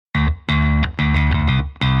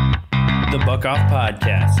The Buck Off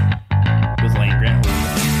Podcast with Lane Grant.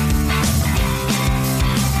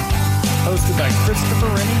 Hosted by Christopher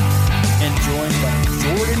Rennie and joined by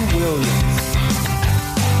Jordan Williams.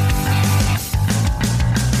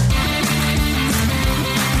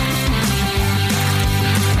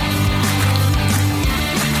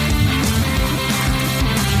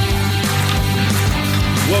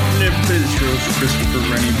 Welcome to everybody's show. Christopher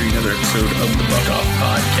Rennie bringing another episode of the Buck Off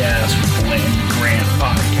Podcast with the Lane Grant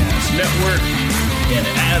Podcast Network. And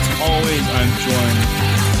as always, I'm joined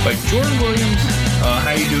by Jordan Williams.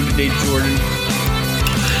 How you doing today, Jordan?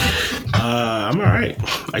 I'm all right.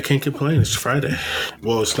 I can't complain. It's Friday.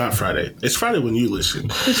 Well, it's not Friday. It's Friday when you listen.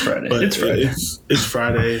 It's Friday. But it's Friday. It's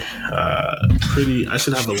Friday. I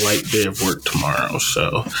should have a light day of work tomorrow.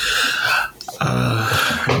 So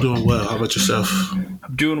I'm doing well. How about yourself?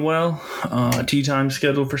 I'm doing well. Tea time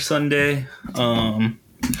scheduled for Sunday.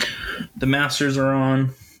 The Masters are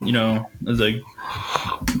on. You know, as a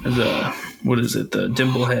what is it? The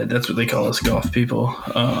Dimblehead. That's what they call us golf people.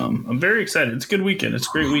 I'm very excited. It's a good weekend. It's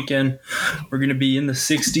a great weekend. We're going to be in the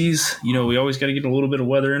 60s. You know, we always got to get a little bit of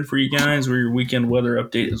weather in for you guys. We're your weekend weather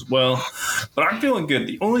update as well. But I'm feeling good.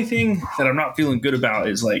 The only thing that I'm not feeling good about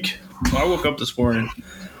is I woke up this morning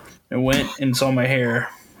and went and saw my hair.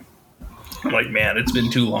 I'm like, man, it's been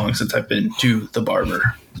too long since I've been to the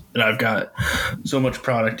barber. And I've got so much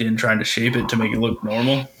product in trying to shape it to make it look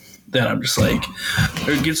normal. Then I'm just like,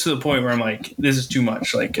 it gets to the point where I'm like, this is too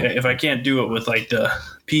much. Like, if I can't do it with like the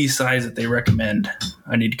pea size that they recommend,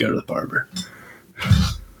 I need to go to the barber.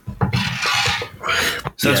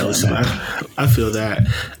 So yeah, listen, I feel that.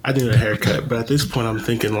 I need a haircut, but at this point I'm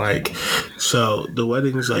thinking so the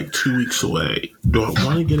wedding is 2 weeks away. Do I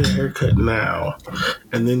want to get a haircut now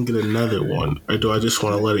and then get another one? Or do I just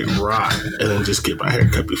want to let it rot and then just get my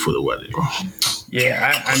haircut before the wedding?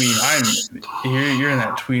 Yeah, I mean, you're in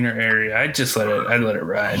that tweener area. I'd let it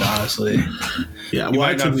ride, honestly. Yeah, you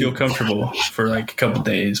might not feel comfortable for a couple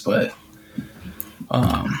days, but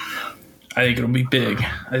I think it'll be big.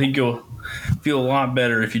 I think you'll feel a lot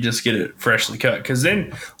better if you just get it freshly cut. Because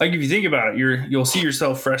then, if you think about it, you'll see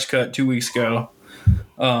yourself fresh cut 2 weeks ago.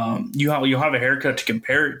 You'll have a haircut to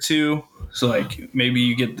compare it to. So maybe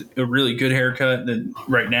you get a really good haircut that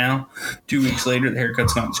right now, 2 weeks later, the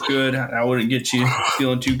haircut's not as good. That wouldn't get you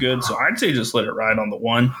feeling too good. So I'd say just let it ride on the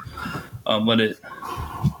one. Let it,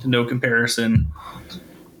 no comparison.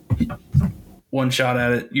 One shot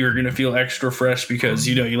at it, you're going to feel extra fresh because,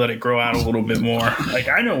 you let it grow out a little bit more.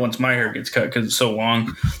 I know once my hair gets cut because it's so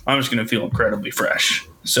long, I'm just going to feel incredibly fresh.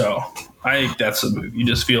 So I think that's the move. You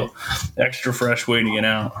just feel extra fresh waiting it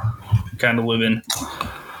out, kind of living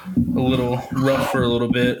a little rough for a little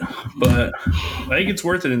bit, but I think it's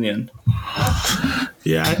worth it in the end.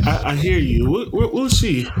 Yeah, I hear you. We'll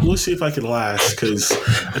see. We'll see if I can last because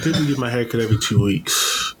I didn't get my haircut every 2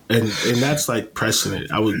 weeks, and that's pressing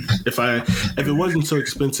it. I would if it wasn't so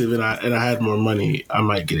expensive and I had more money, I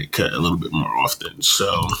might get it cut a little bit more often.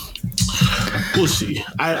 So we'll see.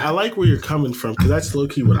 I like where you're coming from because that's low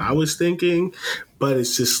key what I was thinking, but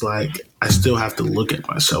it's just I still have to look at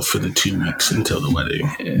myself for the 2 weeks until the wedding.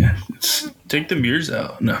 Yeah, take the mirrors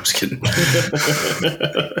out. No, I'm just kidding.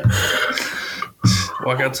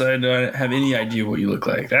 Walk outside and not have any idea what you look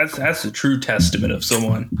like. That's the true testament of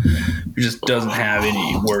someone who just doesn't have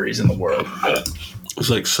any worries in the world.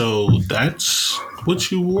 It's so that's what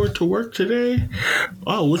you wore to work today?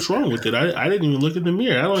 Oh, what's wrong with it? I didn't even look in the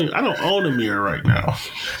mirror. I don't own a mirror right now.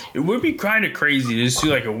 It would be kind of crazy to just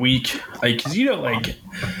do a week, because you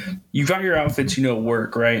got your outfits,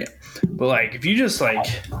 work, right? But if you just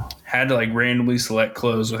had to randomly select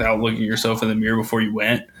clothes without looking at yourself in the mirror before you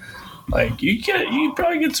went. You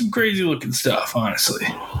probably get some crazy looking stuff, honestly.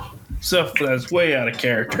 Stuff that's way out of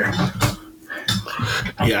character.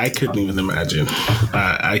 Yeah, I couldn't even imagine.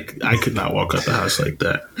 I could not walk out the house like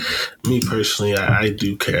that. Me personally, I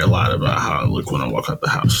do care a lot about how I look when I walk out the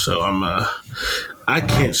house. So I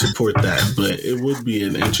can't support that, but it would be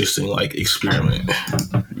an interesting experiment.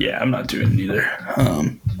 Yeah, I'm not doing it either.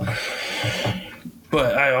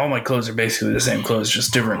 But all my clothes are basically the same clothes,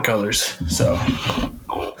 just different colors. So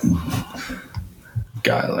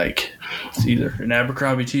got it's either an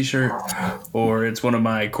Abercrombie t-shirt or it's one of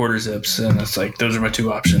my quarter zips, and it's those are my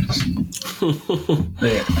two options.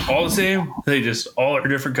 They're all the same, they just all are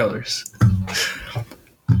different colors.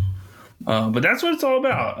 But that's what it's all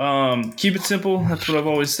about. Keep it simple. That's what I've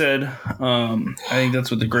always said. I think that's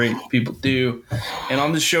what the great people do. And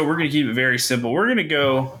on this show, we're going to keep it very simple. We're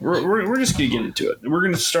just going to get into it. We're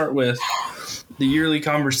going to start with the yearly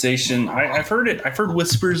conversation. I've heard it. I've heard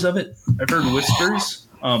whispers of it. I've heard whispers.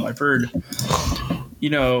 I've heard,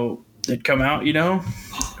 it come out,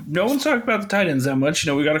 no one's talking about the tight ends that much.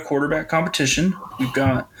 We got a quarterback competition. We've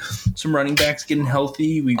got some running backs getting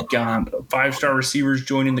healthy. We've got 5-star receivers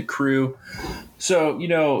joining the crew. So,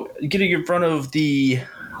 getting in front of the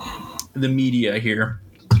media here.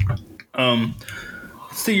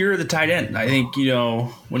 It's the year of the tight end. I think,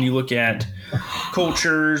 when you look at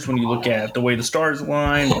cultures, when you look at the way the stars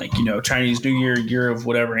align, like, Chinese New Year, year of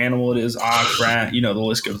whatever animal it is, ox, rat, the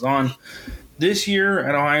list goes on. This year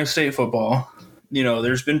at Ohio State football,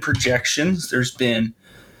 there's been projections. There's been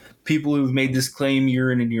people who've made this claim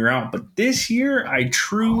year in and year out. But this year, I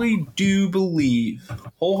truly do believe,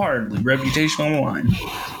 wholeheartedly, reputation on the line,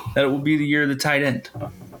 that it will be the year of the tight end.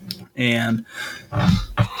 And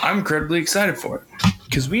I'm incredibly excited for it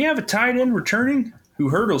because we have a tight end returning who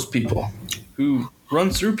hurdles people, who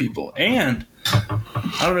runs through people. And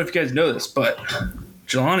I don't know if you guys know this, but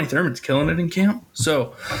Jelani Thurman's killing it in camp.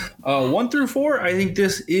 So 1 through 4, I think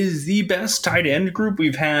this is the best tight end group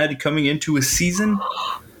we've had coming into a season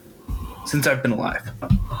since I've been alive.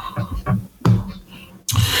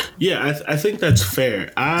 Yeah, I think that's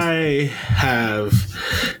fair.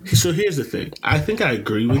 So here's the thing. I think I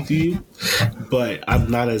agree with you, but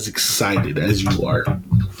I'm not as excited as you are.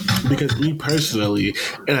 Because me personally,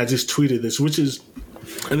 and I just tweeted this,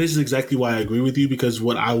 and this is exactly why I agree with you, because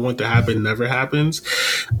what I want to happen never happens.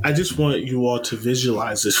 I just want you all to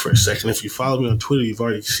visualize this for a second. If you follow me on Twitter, you've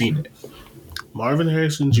already seen it. Marvin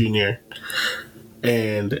Harrison Jr.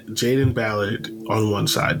 and Jaden Ballard on one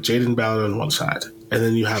side. And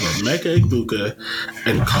then you have Emeka Egbuka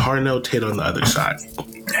and Carnell Tate on the other side.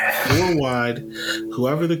 4 wide,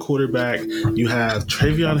 whoever the quarterback, you have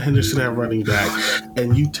Travion Henderson at running back,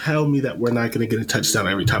 and you tell me that we're not going to get a touchdown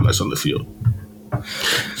every time that's on the field.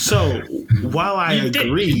 So, while I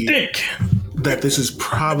agree that this is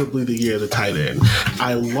probably the year of the tight end,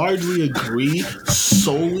 I largely agree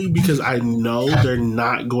solely because I know they're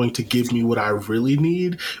not going to give me what I really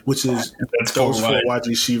need, which is those 4 wide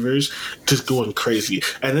receivers just going crazy.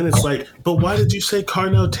 And then it's like, but why did you say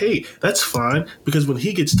Carnell Tate? That's fine, because when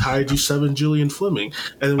he gets tired, you sub in Julian Fleming.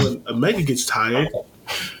 And then when Omega gets tired,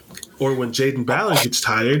 or when Jaden Ballard gets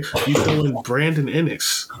tired, you throw in Brandon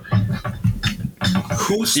Ennis.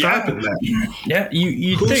 Who's stopping that? Yeah,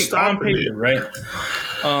 you think on paper, right?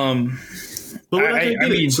 But I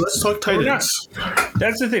mean, so let's talk tight ends.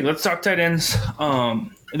 That's the thing. Let's talk tight ends.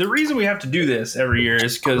 The reason we have to do this every year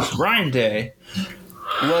is because Ryan Day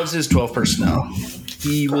loves his 12 personnel.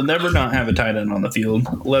 He will never not have a tight end on the field.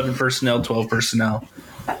 11 personnel, 12 personnel.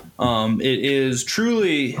 It is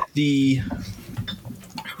truly the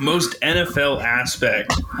most NFL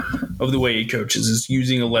aspect of the way he coaches is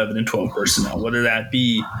using 11 and 12 personnel, whether that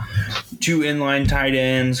be 2 inline tight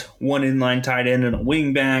ends, 1 inline tight end and a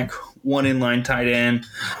wing back, 1 inline tight end,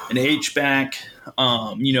 an H-back.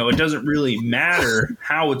 It doesn't really matter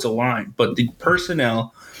how it's aligned, but the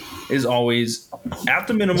personnel is always at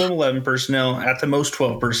the minimum 11 personnel, at the most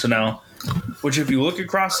 12 personnel, which if you look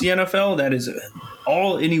across the NFL, that is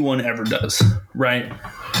all anyone ever does, right?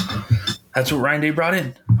 That's what Ryan Day brought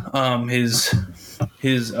in.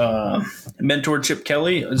 His mentor, Chip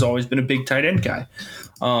Kelly, has always been a big tight end guy.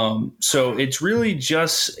 So it's really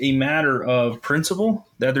just a matter of principle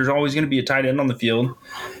that there's always going to be a tight end on the field.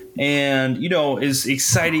 And, as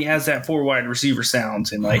exciting as that 4 wide receiver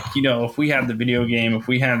sounds, and if we had the video game, if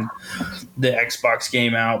we had the Xbox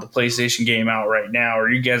game out, the PlayStation game out right now, or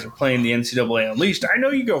you guys are playing the NCAA Unleashed, I know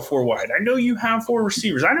you go 4 wide. I know you have 4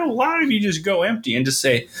 receivers. I know a lot of you just go empty and just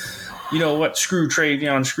say, you know what, screw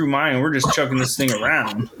Travion, screw mine, we're just chucking this thing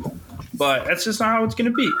around. But that's just not how it's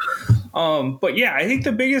going to be. But yeah, I think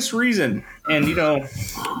the biggest reason, and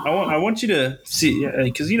I want you to see,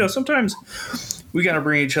 because sometimes we got to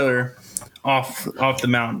bring each other off the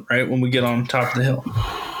mountain, right? When we get on top of the hill.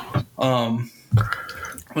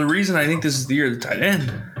 The reason I think this is the year of the tight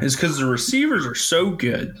end is because the receivers are so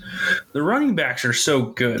good, the running backs are so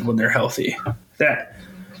good when they're healthy that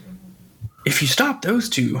if you stop those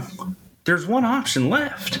 2, there's one option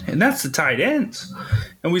left, and that's the tight ends.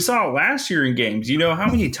 And we saw it last year in games. How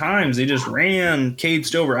many times they just ran Cade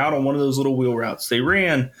Stover out on one of those little wheel routes. They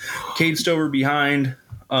ran Cade Stover behind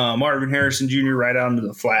Marvin Harrison Jr. right out into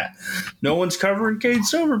the flat. No one's covering Cade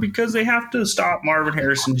Stover because they have to stop Marvin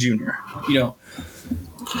Harrison Jr.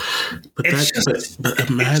 But imagine,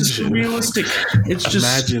 it's just realistic.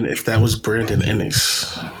 Imagine if that was Brandon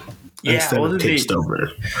Ennis. Yeah,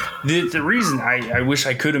 the reason I wish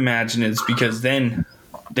I could imagine is because then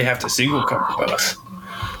they have to single cover both.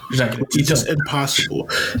 It's just impossible.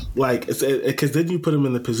 Like, because then you put him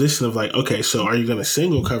in the position of like, okay, so are you going to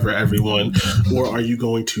single cover everyone, or are you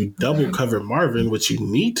going to double cover Marvin, which you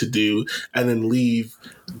need to do, and then leave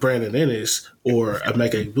Brandon Ennis or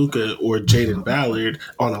Emeka Ibuka or Jaden Ballard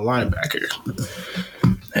on a linebacker?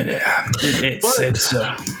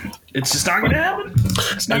 It's just not going to happen.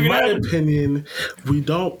 In my opinion, we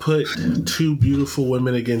don't put two beautiful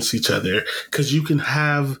women against each other because you can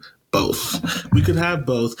have both. We could have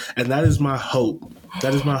both, and that is my hope.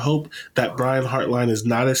 That is my hope that Brian Hartline is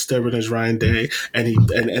not as stubborn as Ryan Day,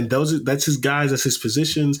 and that's his guys, that's his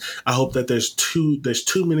positions. I hope that there's too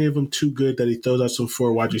many of them too good that he throws out some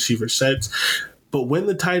 4 wide receiver sets. But when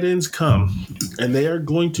the tight ends come, and they are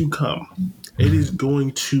going to come, it is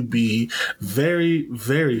going to be very,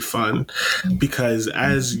 very fun because,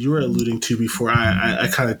 as you were alluding to before, I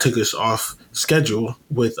kind of took us off schedule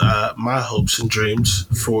with my hopes and dreams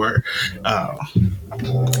for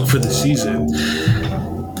the season.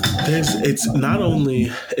 It's not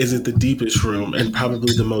only is it the deepest room and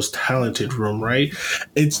probably the most talented room, right?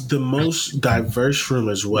 It's the most diverse room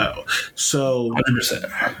as well. So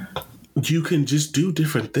 100%. You can just do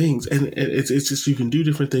different things, and it's just you can do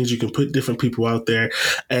different things. You can put different people out there,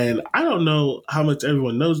 and I don't know how much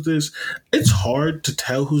everyone knows this. It's hard to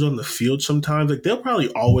tell who's on the field sometimes. Like, they'll probably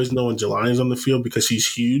always know when Jelani's on the field because he's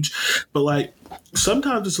huge, but like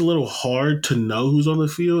sometimes it's a little hard to know who's on the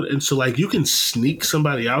field, and so like you can sneak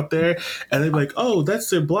somebody out there, and they're like, "Oh, that's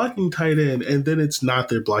their blocking tight end," and then it's not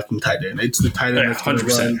their blocking tight end. It's the tight end that's going to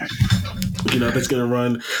run, that's going to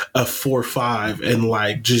run a 4.5 and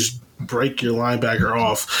like just break your linebacker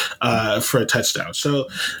off for a touchdown. So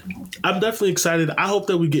I'm definitely excited. I hope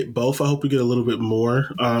that we get both. I hope we get a little bit more,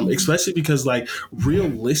 especially because like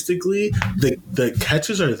realistically, the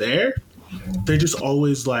catches are there. They're just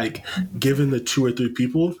always like given the 2 or 3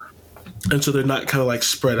 people. And so they're not kind of like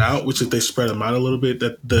spread out, which if they spread them out a little bit,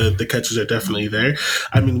 that the catches are definitely there.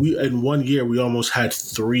 I mean, in 1 year, we almost had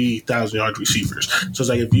 3,000-yard receivers. So it's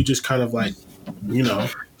like if you just kind of like,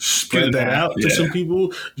 spread that out to some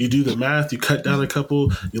people, you do the math, you cut down a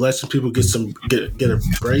couple, you let some people get a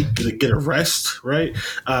break, get a rest, right?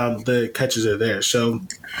 The catches are there. So,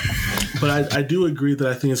 but I do agree that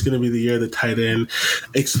I think it's going to be the year of the tight end,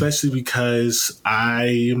 especially because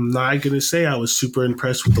I'm not going to say I was super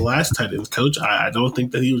impressed with the last tight ends coach. I don't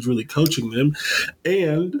think that he was really coaching them.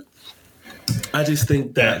 And I just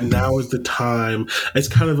think that now is the time. It's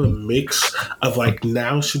kind of a mix of like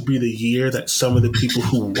now should be the year that some of the people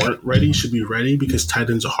who weren't ready should be ready because tight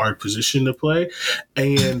end's a hard position to play,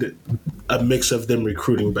 and a mix of them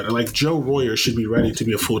recruiting better. Like Joe Royer should be ready to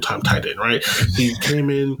be a full-time tight end, right? He came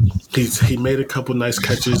in, he made a couple nice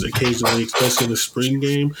catches occasionally, especially in the spring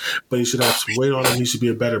game, but he should have some weight on him. He should be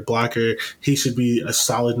a better blocker. He should be a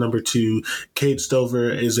solid number 2. Cade Stover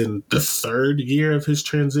is in the 3rd year of his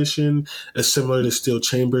transition, similar to Steel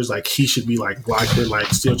Chambers. Like he should be like locked in. Like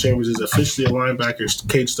Steel Chambers is officially a linebacker.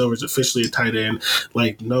 Cade Stover is officially a tight end.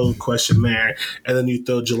 Like no question there. And then you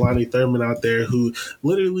throw Jelani Thurman out there, who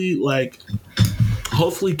literally like.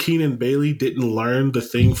 Hopefully Keenan Bailey didn't learn the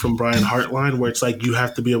thing from Brian Hartline where it's like you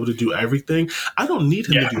have to be able to do everything. I don't need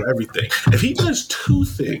him to do everything. If he does 2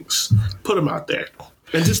 things, put him out there.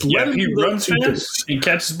 And just let him he runs fast and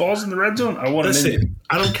catches balls in the red zone. I want him in it.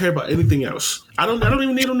 I don't care about anything else. I don't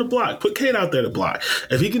even need him to block. Put Cade out there to block.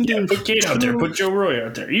 If he can do put Cade out there, put Joe Roy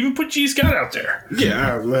out there. Even put G. Scott out there.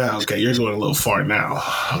 Yeah, well, okay, you're going a little far now.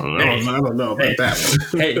 I don't know about that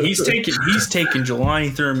one. Hey, he's taking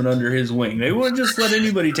Jelani Thurman under his wing. They wouldn't just let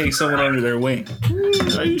anybody take someone under their wing.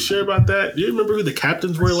 Are you sure about that? You remember who the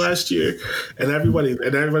captains were last year? And everybody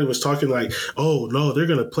was talking like, oh no, they're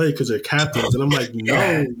gonna play because they're captains. And I'm like,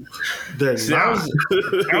 no, they're not.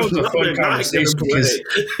 That was a fun conversation because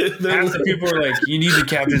half the people are like, you need the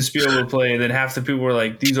captains to be able to play, and then half the people were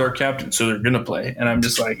like, these are captains, so they're gonna play. And I'm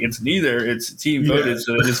just like, it's neither. It's team voted,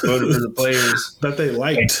 so they just voted for the players that they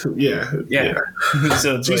liked. Yeah.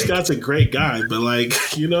 So G. Scott's a great guy, but like,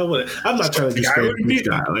 you know what? I'm not trying to disparage G.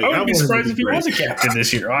 Scott. Like, I wouldn't be surprised if he was a captain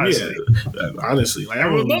this year. Honestly, honestly, like I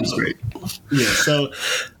would love great. Yeah, so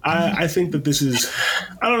I think that this is,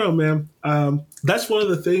 I don't know, man. That's one of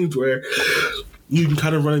the things where you can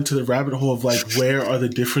kind of run into the rabbit hole of like, where are the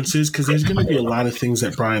differences? Because there's going to be a lot of things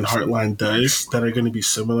that Brian Hartline does that are going to be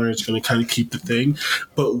similar. It's going to kind of keep the thing.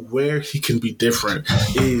 But where he can be different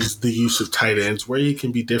is the use of tight ends. Where he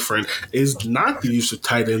can be different is not the use of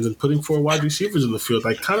tight ends and putting 4 wide receivers in the field.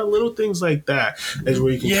 Like kind of little things like that is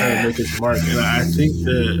where you can kind of make his mark. And I think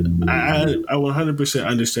that I 100%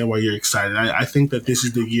 understand why you're excited. I think that this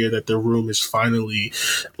is the year that the room is finally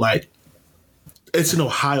like, it's an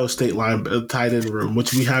Ohio State tight end room,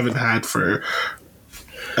 which we haven't had for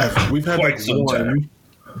ever. We've had like Quite some time. one,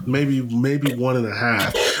 maybe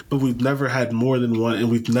 1.5, but we've never had more than one, and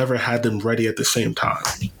we've never had them ready at the same time.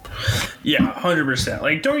 Yeah, 100%.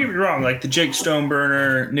 Like, don't get me wrong. Like the Jake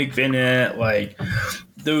Stoneburner, Nick Vinet, like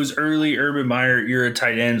those early Urban Meyer era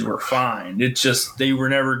tight ends were fine. It's just they were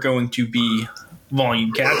never going to be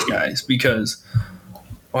volume catch guys because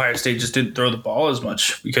Ohio State just didn't throw the ball as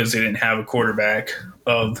much because they didn't have a quarterback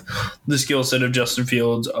of the skill set of Justin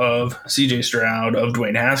Fields, of CJ Stroud, of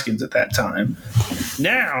Dwayne Haskins at that time.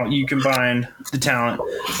 Now you combine the talent.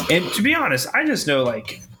 And to be honest, I just know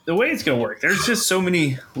like the way it's going to work, there's just so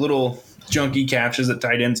many little junky catches that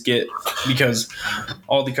tight ends get because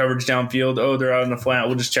all the coverage downfield, oh, they're out in the flat,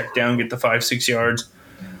 we'll just check down, get the 5-6 yards.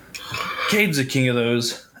 Cade's the king of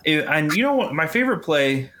those. And you know what? My favorite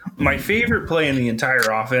play in the entire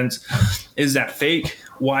offense is that fake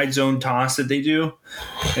wide zone toss that they do.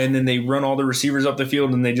 And then they run all the receivers up the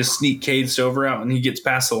field and they just sneak Cade Stover out and he gets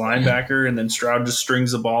past the linebacker and then Stroud just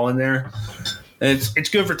strings the ball in there. And it's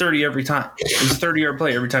good for 30 every time. It's a 30-yard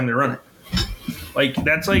play every time they run it. Like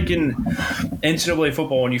that's like in NCAA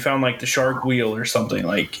football when you found like the shark wheel or something.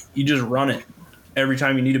 Like you just run it every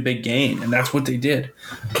time you need a big gain, and that's what they did.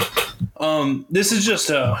 This is just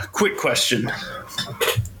a quick question.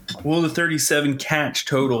 Will the 37 catch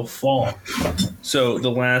total fall? So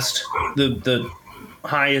the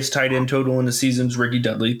highest tight end total in the season is Ricky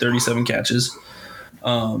Dudley, 37 catches.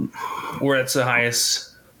 Where it's the highest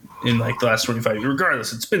in like the last 25 years.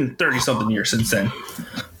 Regardless, it's been 30-something years since then.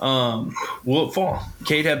 Will it fall?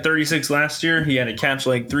 Cade had 36 last year. He had a catch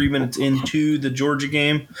like 3 minutes into the Georgia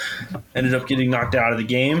game. Ended up getting knocked out of the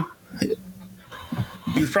game.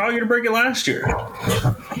 He was probably going to break it last year.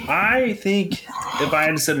 I think if I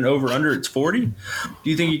had to set an over-under, it's 40. Do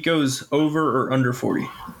you think it goes over or under 40?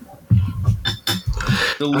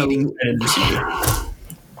 The leading end receiver.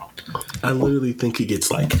 I literally think he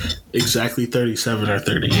gets like exactly 37 or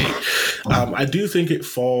 38. I do think it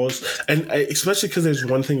falls, and especially because there's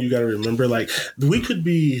one thing you got to remember. Like, we could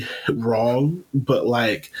be wrong, but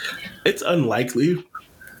like, it's unlikely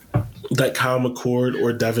that Kyle McCord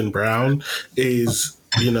or Devin Brown is,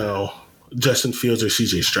 Justin Fields or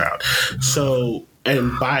CJ Stroud. So,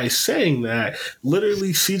 and by saying that,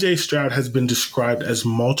 literally CJ Stroud has been described as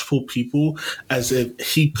multiple people as if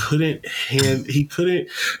he couldn't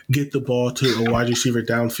get the ball to a wide receiver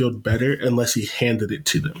downfield better unless he handed it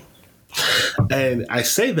to them. And I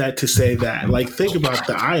say that to say that, like, think about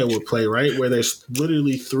the Iowa play, right? Where there's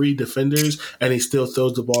literally 3 defenders and he still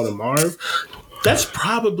throws the ball to Marv. That's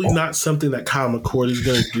probably not something that Kyle McCord is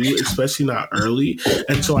going to do, especially not early.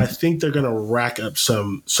 And so I think they're going to rack up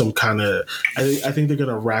some kind of. I think they're going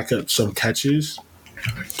to rack up some catches.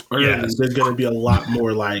 Yes. There's going to be a lot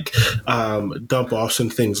more like dump offs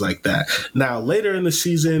and things like that. Now later in the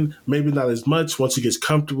season, maybe not as much. Once he gets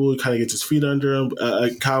comfortable, he kind of gets his feet under him.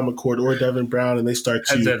 Kyle McCord or Devin Brown, and they start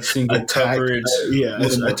to that single attack. Coverage,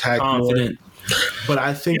 attack confident. More. But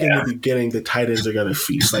I think in the beginning, the tight ends are going to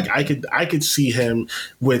feast. Like I could see him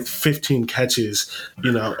with 15 catches,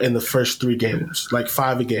 in the first 3 games, like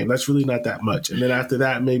 5 a game. That's really not that much. And then after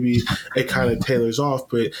that, maybe it kind of tailors off.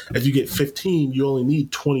 But if you get 15, you only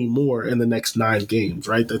need 20 more in the next 9 games,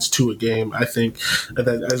 right? That's 2 a game. I think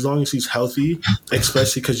that as long as he's healthy,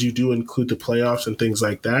 especially because you do include the playoffs and things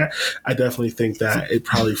like that, I definitely think that it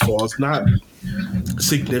probably falls not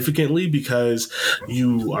significantly because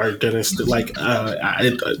you are gonna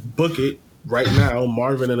book it right now.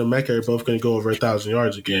 Marvin and Emeka are both going to go over 1,000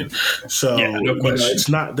 yards again. So no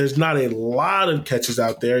question. There's not a lot of catches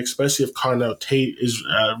out there, especially if Carnell Tate is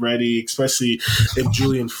ready, especially if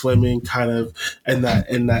Julian Fleming kind of in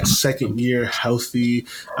that second year healthy.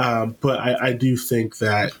 But I do think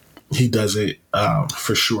that he does it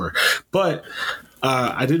for sure. But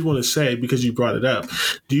I did want to say, because you brought it up,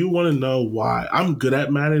 do you want to know why I'm good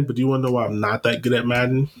at Madden, but do you want to know why I'm not that good at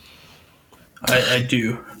Madden? I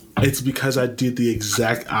do. It's because I did the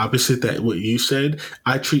exact opposite that what you said.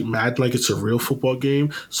 I treat Madden like it's a real football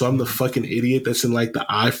game, so I'm the fucking idiot that's in like the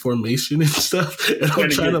I formation and stuff. And I'm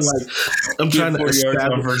trying to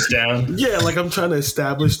establish first down. Yeah, like I'm trying to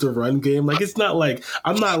establish the run game. Like it's not like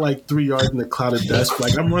I'm not like 3 yards in the cloud of dust.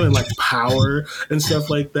 Like I'm running like power and stuff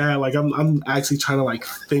like that. Like I'm actually trying to like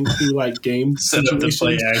think through like game set up the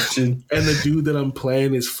play action. And the dude that I'm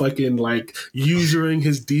playing is fucking like usuring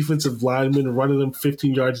his defensive lineman, running them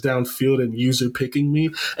 15 yards downfield and user picking me.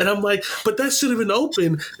 And I'm like, but that should have been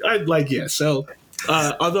open. So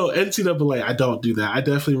although NCAA, I don't do that. I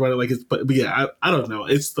definitely run it like it's, but yeah, I don't know.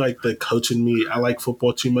 It's like the coach in me. I like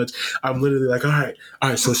football too much. I'm literally like, all right.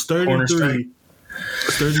 So it's 33.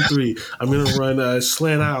 33. I'm gonna run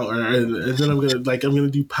slant out, and then I'm gonna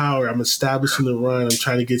do power. I'm establishing the run. I'm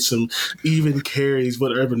trying to get some even carries.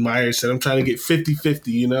 What Urban Meyer said. I'm trying to get 50-50,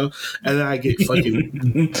 you know, and then I get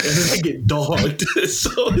dogged.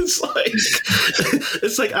 So it's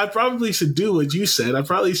like I probably should do what you said. I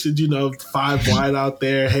probably should, 5 wide out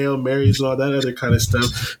there, Hail Marys and all that other kind of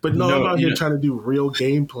stuff. But no, I'm out here trying to do real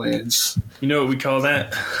game plans. You know what we call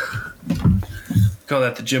that? We call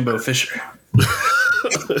that the Jimbo Fisher.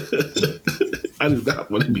 I do not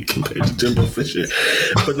want to be compared to Jimbo Fisher,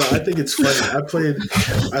 but no, I think it's funny. I played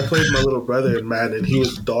my little brother in Madden, and he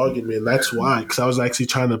was dogging me, and that's why, because I was actually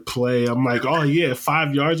trying to play. I'm like, oh yeah,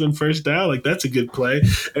 5 yards on first down, like that's a good play,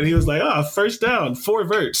 and he was like, first down, 4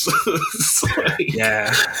 verts.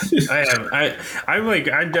 Yeah,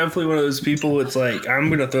 I'm definitely one of those people. It's like I'm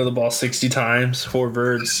gonna throw the ball 60 times, 4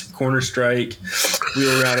 verts, corner strike,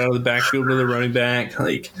 wheel route out of the backfield with a running back,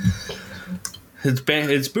 like.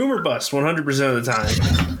 It's boom or bust 100% of the time.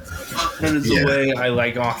 That is the way I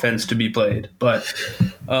like offense to be played. But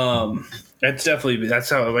that's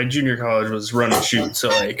how my junior college was run and shoot. So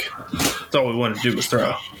that's all we wanted to do was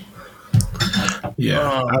throw.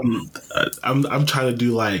 Yeah, I'm trying to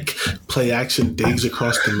do play action digs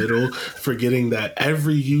across the middle, forgetting that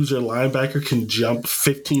every user linebacker can jump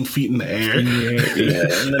 15 feet in the air. Yeah,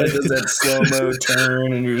 and then it does that slow-mo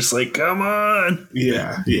turn, and you're just like, come on.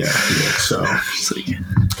 Yeah. So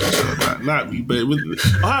not me, but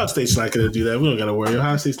Ohio State's not going to do that. We don't got to worry.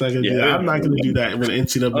 Ohio State's not going to do that. I'm not going to do that when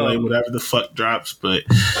NCAA, whatever the fuck drops. But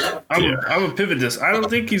I'm going to pivot this. I don't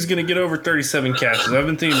think he's going to get over 37 catches. I've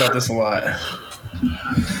been thinking about this a lot.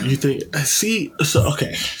 You think? See, so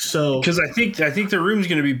okay, so because I think the room's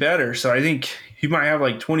going to be better. So I think he might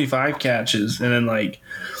have 25 catches, and then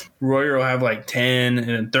Royer will have 10, and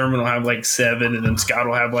then Thurman will have 7, and then Scott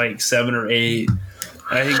will have 7 or 8.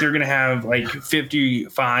 And I think they're going to have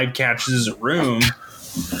 55 catches as a room,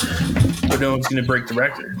 but no one's going to break the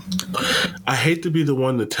record. I hate to be the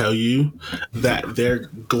one to tell you that they're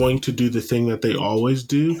going to do the thing that they always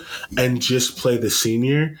do and just play the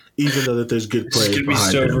senior, even though that there's good players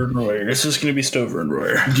behind them. It's just going to be Stover and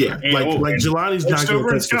Royer. Yeah, Jelani's not going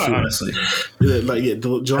to touch the field. Honestly.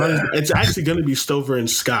 Jelani, it's actually going to be Stover and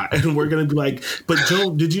Scott, and we're going to be but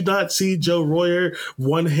Joe, did you not see Joe Royer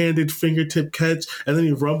one-handed fingertip catch, and then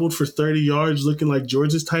he rumbled for 30 yards looking like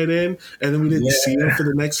Georgia's tight end, and then we didn't see him for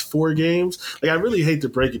the next 4 games? I really hate to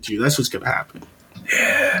break it to you. That's what's going to happen.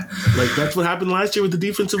 Yeah. That's what happened last year with the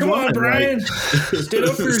defensive line. Come on, Brian. Stand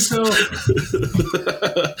up for yourself.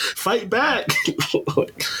 Fight back.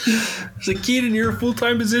 Keaton, you're a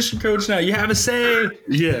full-time position coach now. You have a say.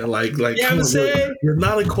 Yeah, you have a say. You're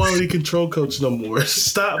not a quality control coach no more.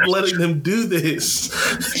 Stop letting them do this.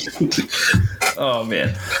 Oh,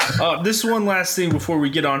 man. This one last thing before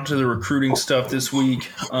we get on to the recruiting stuff this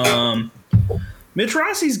week. Mitch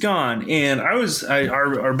Rossi's gone, and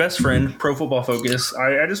our best friend, Pro Football Focus,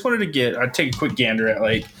 I just wanted to I'd take a quick gander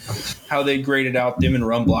at how they graded out them in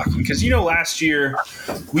run blocking. Because, last year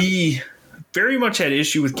we very much had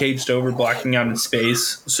issue with Cade Stover blocking out in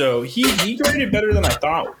space. So he graded better than I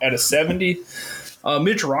thought at a 70.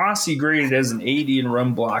 Mitch Rossi graded as an 80 in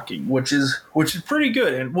run blocking, which is pretty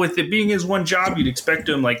good. And with it being his one job, you'd expect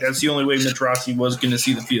him that's the only way Mitch Rossi was going to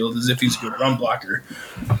see the field is if he's a good run blocker.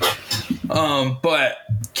 But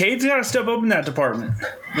Cade's got to step up in that department,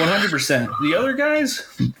 100%. The other guys,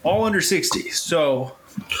 all under 60. So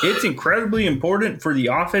it's incredibly important for the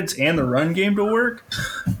offense and the run game to work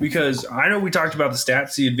because I know we talked about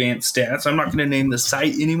the advanced stats. I'm not going to name the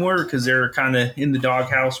site anymore because they're kind of in the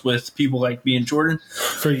doghouse with people like me and Jordan.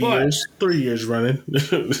 For years, 3 years running.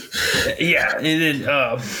 Yeah, and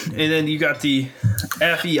then you got the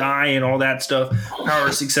FEI and all that stuff,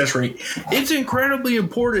 power success rate. It's incredibly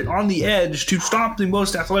important on the edge to stop the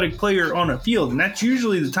most athletic player on a field, and that's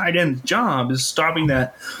usually the tight end's job is stopping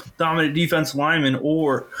that dominant defensive lineman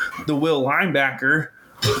or the will linebacker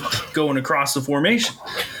going across the formation.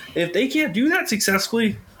 If they can't do that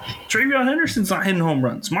successfully, Travion Henderson's not hitting home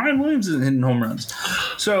runs. Mayan Williams isn't hitting home runs.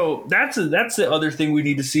 So that's the other thing we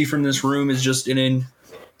need to see from this room is just an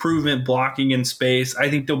improvement blocking in space.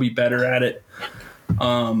 I think they'll be better at it.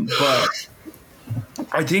 But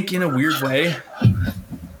I think in a weird way,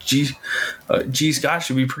 G. Scott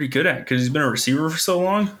should be pretty good at it because he's been a receiver for so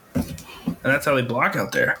long. And that's how they block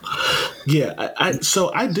out there. Yeah, I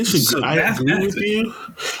disagree. So I agree with you.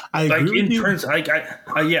 I agree with you. I'm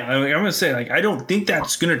gonna say I don't think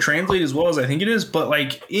that's gonna translate as well as I think it is. But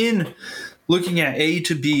in looking at A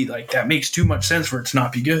to B, that makes too much sense for it to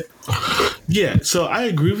not be good. Yeah, so I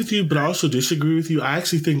agree with you, but I also disagree with you. I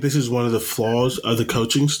actually think this is one of the flaws of the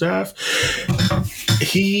coaching staff.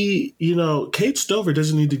 Cade Stover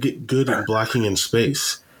doesn't need to get good at blocking in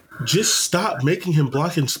space. Just stop making him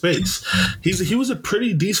block in space. He was a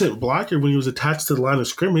pretty decent blocker when he was attached to the line of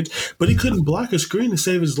scrimmage, but he couldn't block a screen to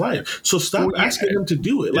save his life. So stop asking him to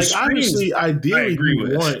do it. Like, obviously, ideally,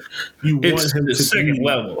 you want him to second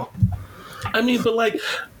level. I mean, but like,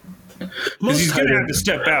 because he's going to have to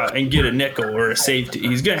step out and get a nickel or a safety.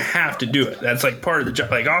 He's going to have to do it. That's like part of the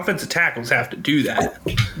job. Like, offensive tackles have to do that.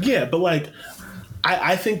 Yeah, but like,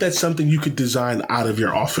 I think that's something you could design out of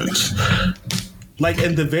your offense. Like,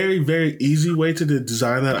 and the very, very easy way to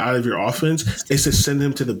design that out of your offense is to send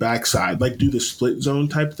him to the backside, like do the split zone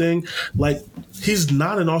type thing. Like, he's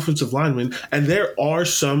not an offensive lineman, and there are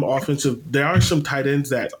some tight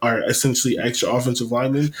ends that are essentially extra offensive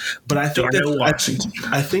linemen. But I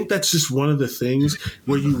think that's just one of the things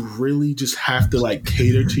where you really just have to like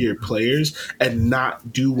cater to your players and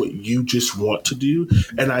not do what you just want to do.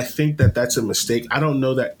 And I think that that's a mistake. I don't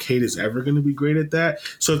know that Cade is ever going to be great at that.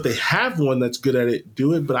 So if they have one that's good at it,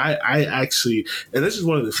 do it. But I actually, and this is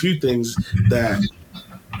one of the few things that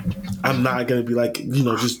I'm not going to be like,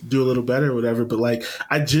 just do a little better or whatever. But like,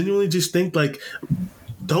 I genuinely just think like,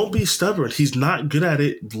 don't be stubborn. He's not good at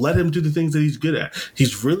it. Let him do the things that he's good at.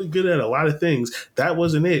 He's really good at a lot of things. That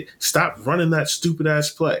wasn't it. Stop running that stupid ass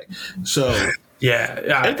play. So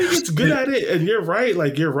yeah, I think it's good at it, and you're right.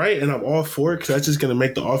 Like, you're right, and I'm all for it because that's just going to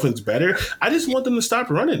make the offense better. I just want them to stop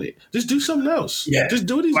running it. Just do something else. Yeah, just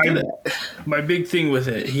do what he's good at. My big thing with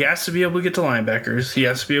it, he has to be able to get to linebackers. He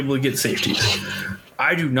has to be able to get safeties.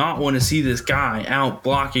 I do not want to see this guy out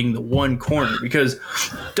blocking the one corner because it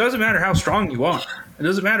doesn't matter how strong you are. It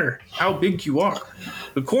doesn't matter how big you are.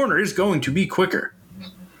 The corner is going to be quicker,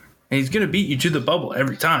 and he's going to beat you to the bubble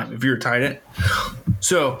every time if you're a tight end.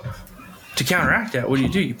 So to counteract that, what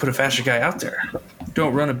do? You put a faster guy out there.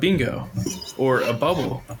 Don't run a bingo or a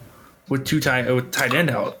bubble with tight end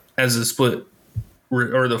out as a split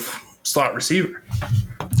or the slot receiver.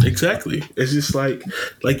 Exactly. It's just like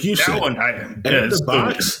you said. And the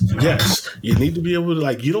box, yes, you need to be able to,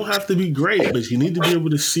 like, you don't have to be great, but you need to be able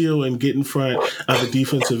to seal and get in front of a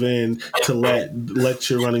defensive end to let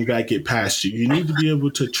your running back get past you. You need to be able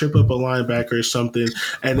to trip up a linebacker or something,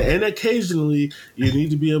 and occasionally you need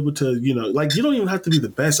to be able to, like, you don't even have to be the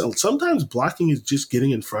best. Sometimes blocking is just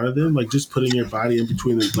getting in front of them, like just putting your body in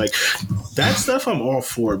between them. Like, that stuff I'm all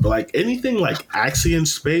for, but like anything like actually in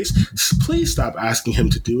space, please stop asking him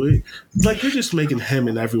to do it. Like, you're just making him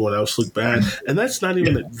and everyone else look bad, and that's not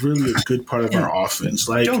even really a good part of our offense.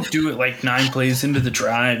 Like, don't do it like 9 plays into the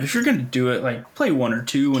drive. If you're going to do it, like, play 1 or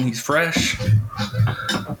 2 when he's fresh.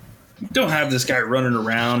 Don't have this guy running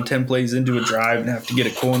around 10 plays into a drive and have to get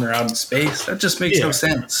a corner out in space. That just makes no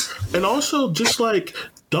sense. And also, just like,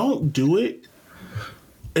 don't do it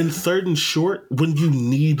in 3rd and short when you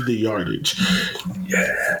need the yardage.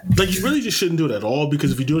 Yeah. Like, you really just shouldn't do it at all,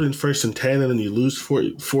 because if you do it in 1st and 10 and then you lose 4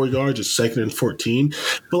 yards, it's 2nd and 14.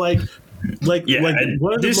 But like one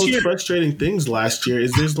of the most frustrating things last year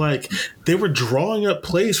is they were drawing up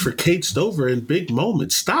plays for Cade Stover in big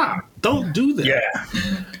moments. Stop. Don't do that. Yeah.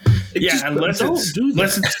 Unless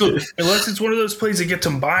it's one of those plays that gets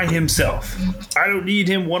him by himself. I don't need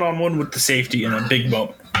him one-on-one with the safety in a big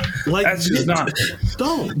moment. Like, that's just not.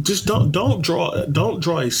 Don't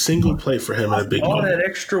draw a single play for him in a big moment. All that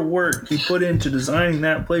extra work he put into designing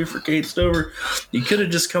that play for Cade Stover, you could have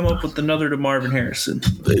just come up with another to Marvin Harrison.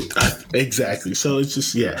 Exactly. So it's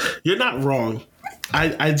just, you're not wrong.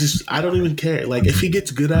 I don't even care. Like, if he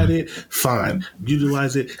gets good at it, fine,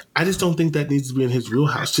 utilize it. I just don't think that needs to be in his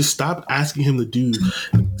wheelhouse. Just stop asking him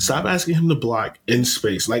to block in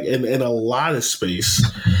space, like in a lot of space.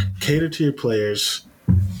 Cater to your players,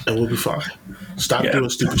 and we'll be fine. Stop doing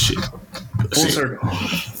stupid shit. Full circle.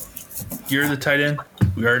 Year of the tight end.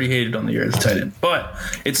 We already hated on the year of the tight end, but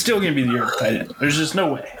it's still going to be the year of the tight end. There's just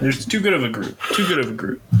no way. There's too good of a group.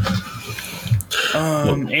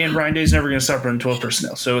 And Ryan Day's never going to stop running 12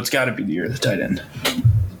 personnel, so it's got to be the year of the tight end.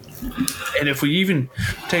 And if we even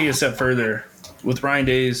take it a step further, with Ryan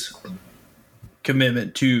Day's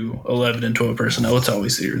commitment to 11 and 12 personnel, it's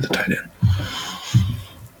always the year of the tight end.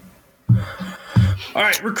 All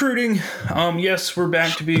right, recruiting. Yes, we're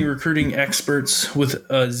back to being recruiting experts with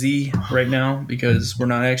a Z right now because we're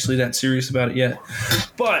not actually that serious about it yet.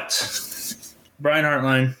 But Brian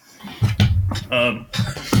Hartline,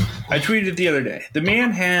 I tweeted the other day, the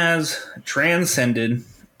man has transcended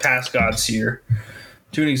past God seer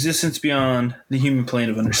to an existence beyond the human plane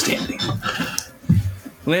of understanding.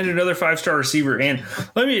 Landed another 5-star receiver, and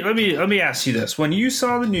let me ask you this: when you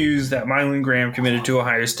saw the news that Mylan Graham committed to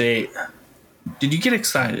Ohio State, did you get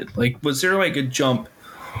excited? Like, was there like a jump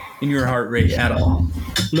in your heart rate at all?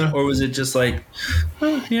 No. Or was it just like,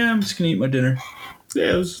 oh, yeah, I'm just going to eat my dinner?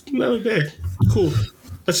 Yeah, it was another day. Cool.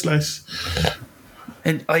 That's nice.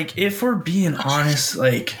 And, like, if we're being honest,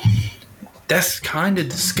 like, that's kind of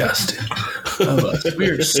disgusting of us.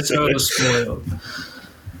 We're so spoiled.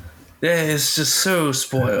 Yeah, it's just so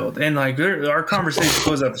spoiled. And, like, our conversation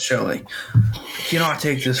goes out the show, like, I cannot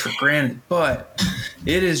take this for granted. But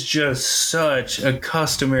it is just such a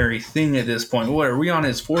customary thing at this point. What, are we on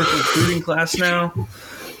his 4th recruiting class now?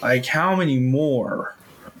 Like, how many more?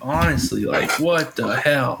 Honestly, like, what the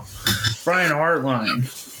hell? Brian Hartline.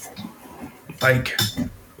 Like,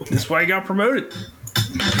 this is why he got promoted.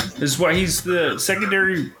 This is why he's the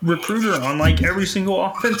secondary recruiter on, like, every single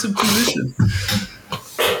offensive position.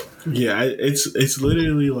 Yeah, it's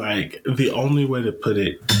literally like the only way to put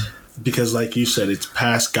it, because like you said, it's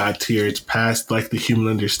past God tier, it's past like the human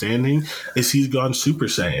understanding, is he's gone Super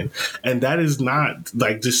Saiyan. And that is not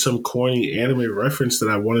like just some corny anime reference that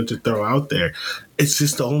I wanted to throw out there. It's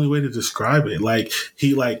just the only way to describe it. Like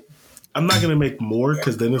I'm not going to make more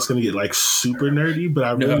because then it's going to get like super nerdy, but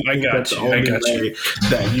I really think that's the only way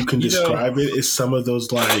that you can describe it is some of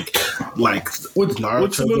those like with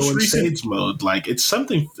Naruto going Sage mode. Like it's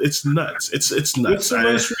something, it's nuts. It's nuts. What's the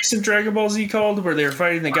most recent Dragon Ball Z called where they're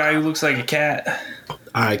fighting the guy who looks like a cat?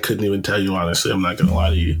 I couldn't even tell you, honestly. I'm not going to lie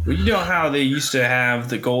to you. Well, you know how they used to have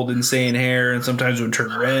the golden Saiyan hair and sometimes it would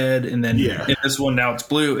turn red, and then in this one now it's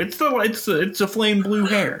blue. It's a flame blue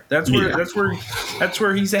hair. That's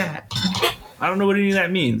where he's at. I don't know what any of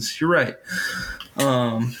that means. You're right.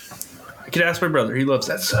 I could ask my brother. He loves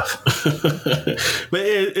that stuff. But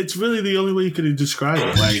it's really the only way you could describe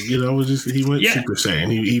it. Like, you know, he went Super Saiyan.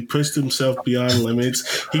 He pushed himself beyond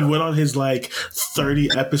limits. He went on his like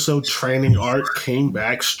 30 episode training arc, came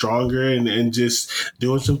back stronger and just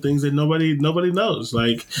doing some things that nobody knows.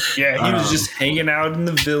 Like, he was just hanging out in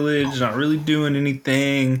the village, not really doing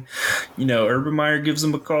anything. You know, Urban Meyer gives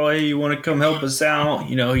him a call. Hey, you want to come help us out?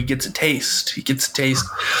 You know, he gets a taste.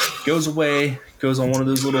 Goes away. Goes on one of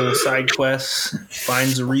those little side quests,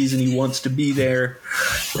 finds a reason he wants to be there,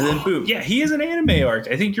 and then boom. Yeah, he is an anime arc.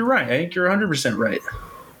 I think you're right. I think you're 100% right.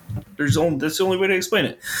 That's the only way to explain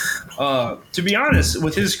it. To be honest,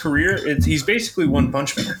 with his career, he's basically One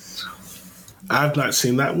Punch Man. I've not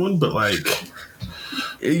seen that one, but like...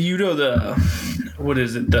 You know what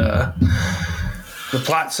is it? The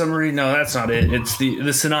plot summary? No, that's not it. It's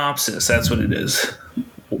the synopsis. That's what it is.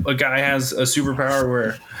 A guy has a superpower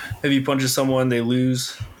where if he punches someone, they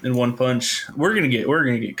lose in one punch. We're gonna get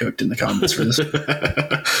cooked in the comments for this. The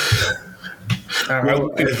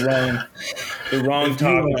wrong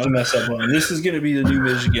topic to mess up on. This is gonna be the new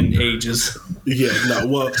Michigan ages. Yeah, no.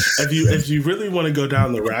 Well, if you really want to go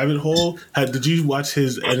down the rabbit hole, did you watch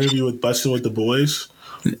his interview with Bustin' with the Boys?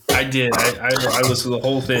 I did. I listened to the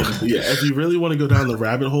whole thing. Yeah, if you really want to go down the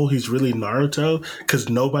rabbit hole, he's really Naruto because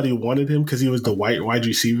nobody wanted him because he was the white wide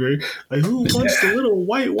receiver. Like, who wants the little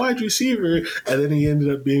white wide receiver? And then he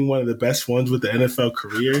ended up being one of the best ones with the NFL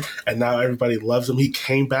career, and now everybody loves him. He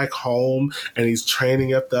came back home and he's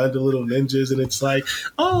training up the other little ninjas, and it's like,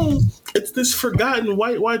 oh, it's this forgotten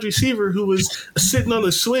white wide receiver who was sitting on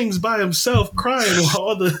the swings by himself crying while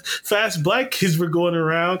all the fast black kids were going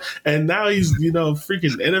around, and now he's, you know,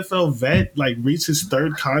 freaking NFL vet, like reached his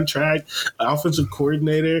 3rd contract, offensive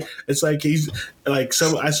coordinator. It's like he's like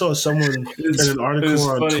I saw someone in an article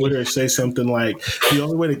on Twitter say something like the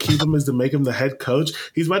only way to keep him is to make him the head coach.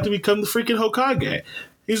 He's about to become the freaking Hokage.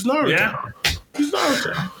 He's Naruto. Yeah. He's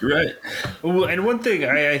Naruto. You're right. Well, and one thing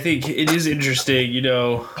I think it is interesting, you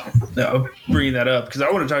know, bringing that up because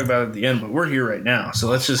I want to talk about it at the end, but we're here right now, so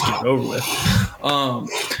let's just get it over with.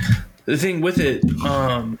 The thing with it,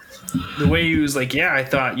 the way he was like, yeah, I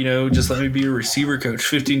thought, you know, just let me be a receiver coach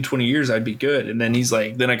 15, 20 years, I'd be good. And then he's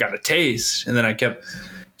like, then I got a taste. And then I kept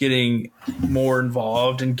getting more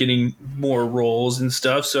involved and getting more roles and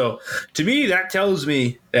stuff. So to me, that tells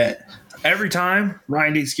me that every time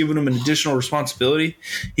Ryan Dake's given him an additional responsibility,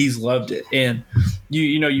 he's loved it. And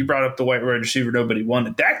you know, you brought up the white wide receiver nobody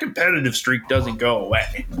wanted. That competitive streak doesn't go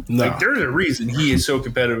away. No. Like, there's a reason he is so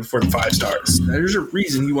competitive for the 5 stars. There's a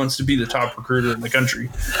reason he wants to be the top recruiter in the country.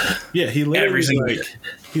 Yeah, he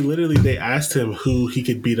literally they asked him who he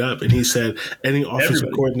could beat up, and he said any offensive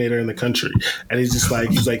coordinator in the country. And he's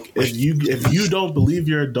like, if you don't believe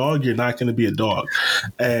you're a dog, you're not going to be a dog.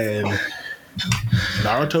 And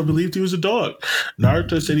Naruto believed he was a dog.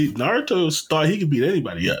 Naruto thought he could beat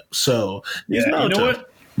anybody up. So yeah, you know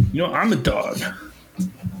what? You know, I'm a dog.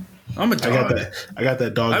 I'm a dog. I got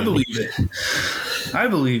that dog. I believe it.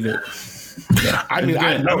 Yeah, I'm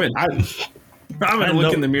gonna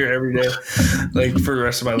look in the mirror every day. like for the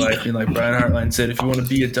rest of my life, being like Brian Hartline said, if you want to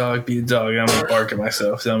be a dog, be a dog. I'm gonna bark at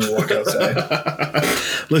myself, so I'm gonna walk outside.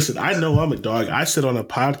 Listen, I know I'm a dog. I sit on a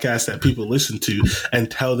podcast that people listen to and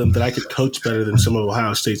tell them that I could coach better than some of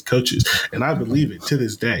Ohio State's coaches, and I believe it to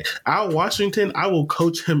this day. Al Washington, I will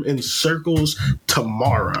coach him in circles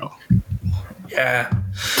tomorrow. Yeah,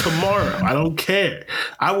 tomorrow. I don't care.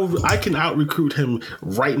 I can out recruit him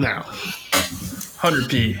right now.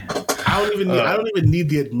 100p. I don't even need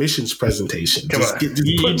the admissions presentation. Just put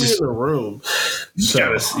me in the room. You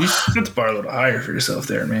set the bar a little higher for yourself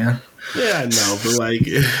there, man. Yeah, I know, but like,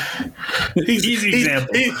 easy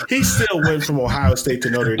example. He still went from Ohio State to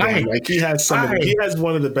Notre Dame. He has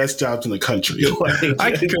one of the best jobs in the country.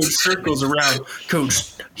 I can coach circles around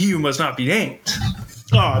Coach He Who Must Not Be Named.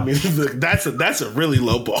 Oh, I mean, that's a really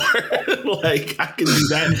low bar. Like, I can do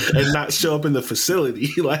that and not show up in the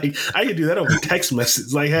facility. Like, I can do that over text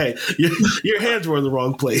message. Like, hey, your hands were in the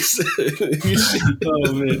wrong place.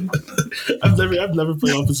 Oh man, I've never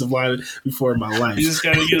played offensive line before in my life. You just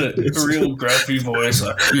gotta get a real gruffy voice.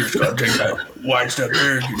 Like, you just gotta take that wide step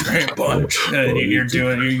there, get your hand punch, and you're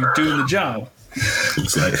doing the job.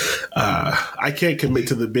 It's like I can't commit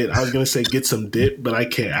to the bit. I was gonna say get some dip, but I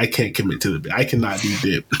can't commit to the bit. I cannot do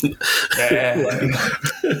dip.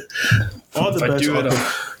 All the best.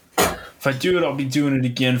 If I do it, I'll be doing it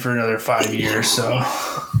again for another 5 years. So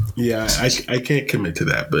yeah, I can't commit to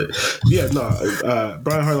that. But yeah, no.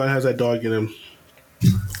 Brian Hartline has that dog in him.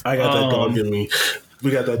 I got that dog in me. We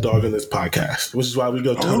got that dog in this podcast, which is why we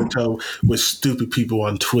go toe to toe with stupid people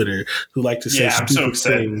on Twitter who like to say stupid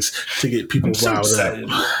things to get people riled up.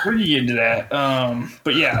 We're gonna get into that.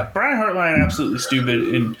 But yeah, Brian Hartline, absolutely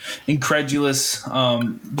stupid and incredulous.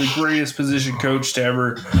 The greatest position coach to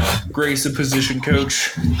ever grace a position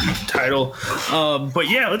coach title. But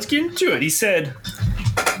yeah, let's get into it. He said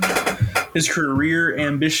his career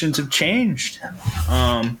ambitions have changed.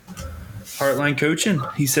 Hartline coaching.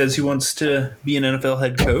 He says he wants to be an NFL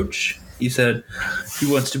head coach. He said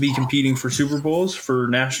he wants to be competing for Super Bowls, for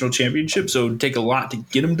national championships. So it would take a lot to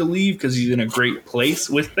get him to leave because he's in a great place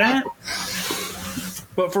with that.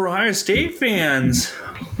 But for Ohio State fans,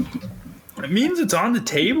 it means it's on the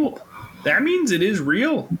table. That means it is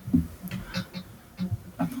real.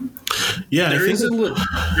 Yeah,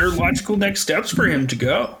 there are logical next steps for him to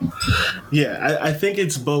go. Yeah, I think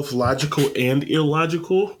it's both logical and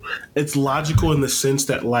illogical. It's logical in the sense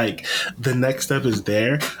that, like, the next step is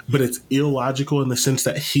there, but it's illogical in the sense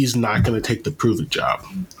that he's not going to take the prove-it job.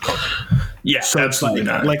 Yeah, so absolutely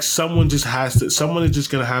not. Like, someone is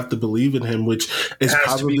just going to have to believe in him, which is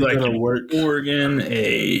probably going to work. Oregon,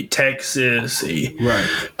 a Texas, a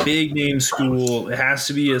big name school. It has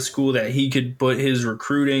to be a school that he could put his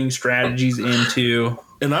recruiting strategies into.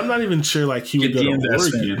 And I'm not even sure, like, he would go to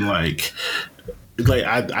Oregon. Like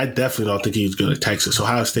I definitely don't think he was going to Texas.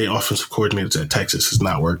 Ohio State offensive coordinators at Texas has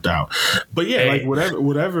not worked out. But yeah, like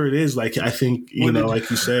whatever it is, like, I think, like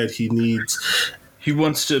you said, he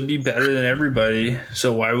wants to be better than everybody.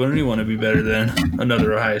 So why wouldn't he want to be better than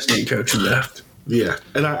another Ohio State coach who left? Yeah,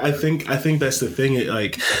 and I think that's the thing.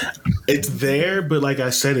 It's there, but like I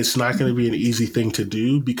said, it's not going to be an easy thing to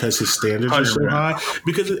do because his standards are so high.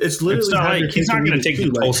 Because it's literally not like he's not going to take the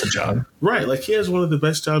Tulsa job, right? Like, he has one of the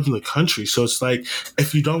best jobs in the country. So it's like,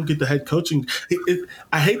 if you don't get the head coaching,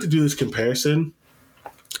 I hate to do this comparison,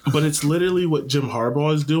 but it's literally what Jim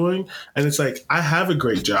Harbaugh is doing. And it's like, I have a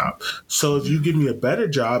great job. So if you give me a better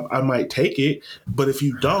job, I might take it. But if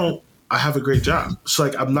you don't, I have a great job. So,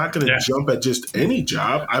 like, I'm not going to jump at just any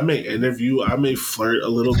job. I may interview, I may flirt a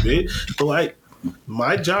little bit, but, like,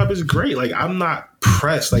 my job is great. Like, I'm not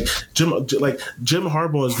pressed. Like Jim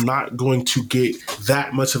Harbaugh is not going to get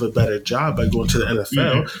that much of a better job by going to the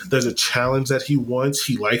NFL. Mm-hmm. There's a challenge that he wants.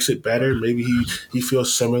 He likes it better. Maybe he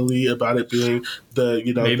feels similarly about it being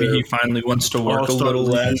maybe he finally wants to work a little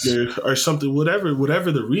less or something. Whatever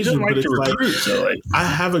the reason. But it's I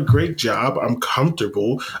have a great job. I'm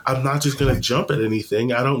comfortable. I'm not just going to jump at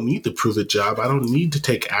anything. I don't need to prove a job. I don't need to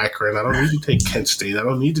take Akron. I don't need to take Kent State. I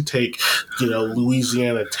don't need to take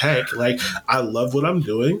Louisiana Tech. Like, I love what I'm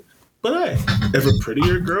doing. But hey, if a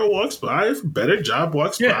prettier girl walks by, if a better job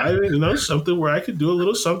walks by, something where I could do a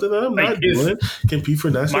little something that I'm not doing, compete for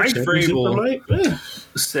national championship,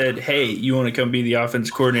 said, hey, you want to come be the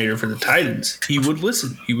offensive coordinator for the Titans? He would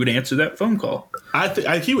listen. He would answer that phone call. I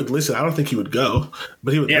think he would listen. I don't think he would go,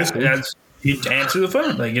 but he would listen. He'd answer the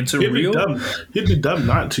phone. Like, it's he'd be dumb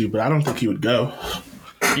not to, but I don't think he would go.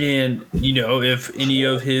 And, if any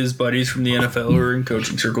of his buddies from the NFL are in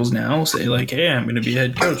coaching circles now say, like, hey, I'm going to be a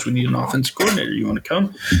head coach. We need an offensive coordinator. You want to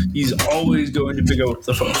come? He's always going to pick up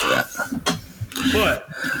the phone for that. But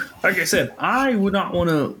like I said, I would not want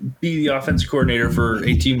to be the offensive coordinator for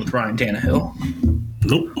a team with Ryan Tannehill.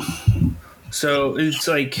 Nope. So it's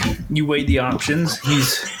like you weigh the options.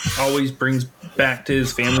 He's always brings back to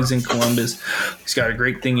his family's in Columbus. He's got a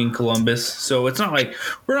great thing in Columbus. So it's not like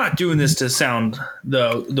we're not doing this to sound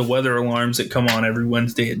the weather alarms that come on every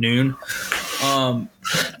Wednesday at noon. And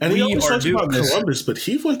he always talks about Columbus, but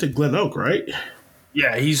he went to Glen Oak, right?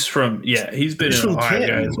 Yeah, he's been in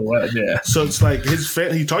Ohio, guys. Yeah. So it's like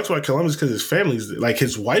he talks about Columbus because his family's, like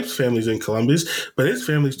his wife's family's in Columbus, but his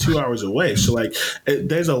family's 2 hours away. So like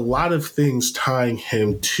there's a lot of things tying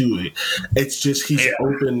him to it. It's just he's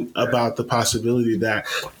open about the possibility that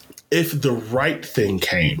if the right thing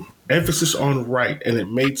came, emphasis on right, and it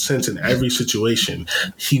made sense in every situation,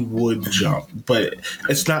 he would jump. But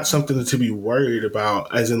it's not something to be worried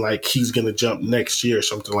about, as in like he's going to jump next year or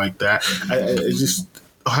something like that. It's just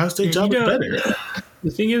Ohio State job is better. The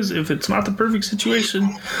thing is, if it's not the perfect situation,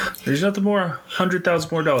 there's nothing more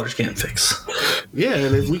 $100,000 more can't fix. Yeah,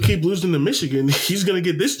 and if we keep losing to Michigan, he's going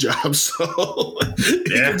to get this job. So he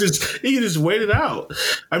can just wait it out.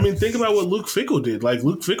 I mean, think about what Luke Fickell did. Like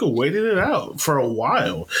Luke Fickell waited it out for a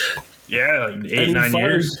while. Yeah, like 8-9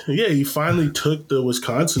 years. Yeah, he finally took the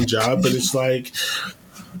Wisconsin job, but it's like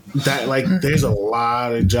that. Like, there's a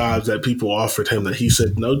lot of jobs that people offered him that he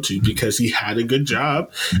said no to because he had a good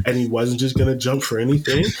job and he wasn't just going to jump for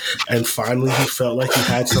anything. And finally, he felt like he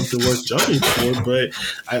had something worth jumping for. But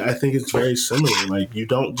I think it's very similar. Like, you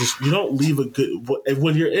don't leave a good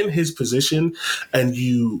when you're in his position and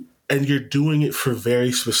you're doing it for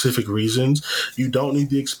very specific reasons. You don't need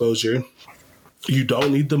the exposure. You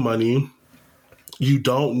don't need the money. You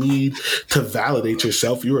don't need to validate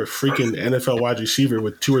yourself. You're a freaking NFL wide receiver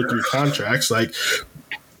with 2 or 3 contracts. Like,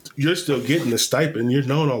 you're still getting the stipend. You're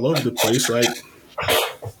known all over the place. Like,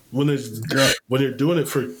 when you're doing it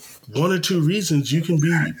for 1 or 2 reasons, you can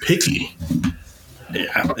be picky.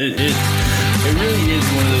 Yeah, it really is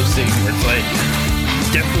one of those things where it's like,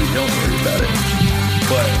 definitely don't worry about it.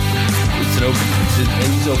 But he's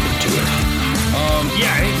open to it.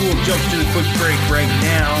 I think we'll jump to the quick break right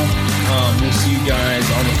now. We'll see you guys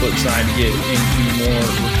on the flip side to get into more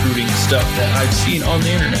recruiting stuff that I've seen on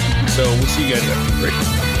the internet. So we'll see you guys after the break.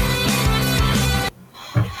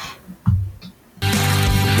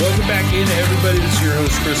 Welcome back in, everybody. This is your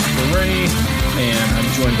host, Christopher Rennie, and I'm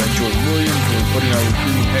joined by Jordan Williams. We're putting our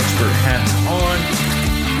recruiting expert hats on.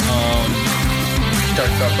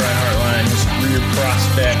 Talked about Brian Hartline, his career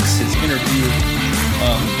prospects, his interview.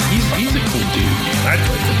 He's a cool dude, man. I'd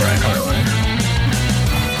play for Brian Hartline.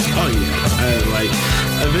 Oh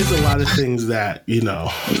yeah, there's a lot of things that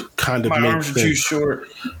kind of my make arms are sense. too short.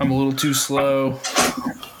 I'm a little too slow.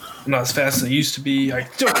 I'm not as fast as I used to be. I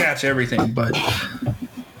still catch everything, but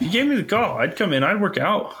he gave me the call. I'd come in. I'd work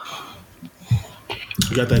out.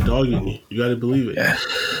 You got that dog in you. You got to believe it. Yeah.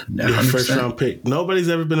 You're a first-round pick. Nobody's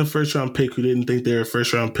ever been a first-round pick who didn't think they were a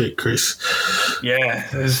first-round pick, Chris. Yeah,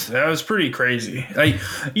 that was pretty crazy. Like,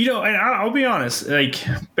 and I'll be honest. Like,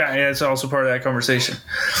 that's also part of that conversation.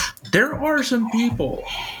 There are some people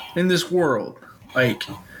in this world, like,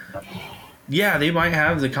 yeah, they might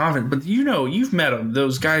have the confidence, but you've met them.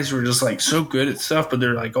 Those guys who are just like so good at stuff, but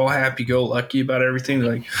they're like all happy-go-lucky about everything.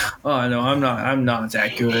 They're like, oh no, I'm not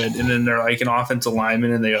that good. And then they're like an offensive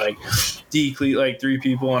lineman, and they like decleat like 3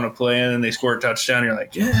 people on a play, and then they score a touchdown. And you're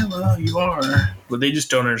like, yeah, well, you are, but they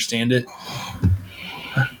just don't understand it.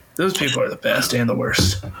 Those people are the best and the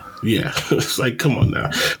worst. Yeah, it's like, come on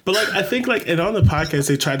now. But like, I think like, and on the podcast,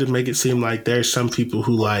 they tried to make it seem like there's some people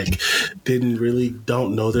who like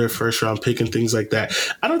don't know their first round pick and things like that.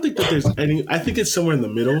 I don't think that there's any. I think it's somewhere in the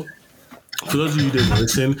middle. For those of you who didn't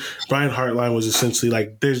listen, Brian Hartline was essentially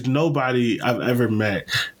like, there's nobody I've ever met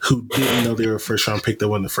who didn't know they were a first round pick that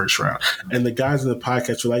won the first round. And the guys in the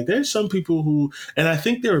podcast were like, there's some people who, and I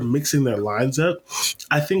think they were mixing their lines up.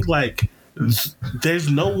 I think like, there's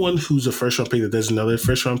no one who's a first round pick that doesn't know their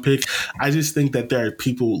first round pick. I just think that there are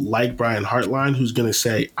people like Brian Hartline who's going to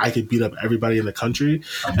say, I could beat up everybody in the country.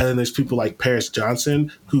 And then there's people like Paris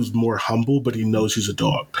Johnson who's more humble, but he knows he's a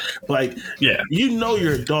dog. Like, yeah,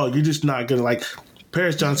 you're a dog. You're just not going to like.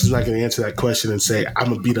 Paris Johnson's not going to answer that question and say, I'm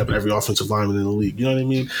going to beat up every offensive lineman in the league. You know what I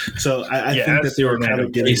mean? So I think that they were kind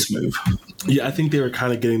of getting move. Yeah, I think they were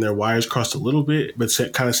kind of getting their wires crossed a little bit, but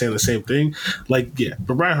kind of saying the same thing. Like, yeah,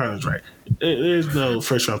 but Brian Hartline's right. There's no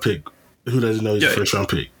first-round pick who doesn't know he's a first-round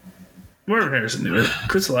pick. Marvin Harrison knew it.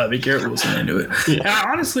 Chris Olave, Garrett Wilson knew it. Yeah.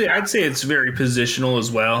 Honestly, I'd say it's very positional as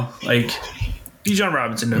well. Like, Bijan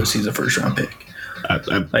Robinson knows he's a first-round pick. I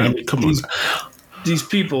mean, come on. These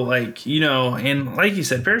people, like, and like you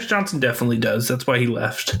said, Paris Johnson definitely does. That's why he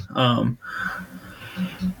left.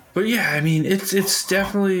 But yeah, I mean, it's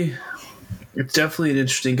definitely an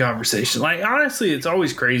interesting conversation. Like, honestly, it's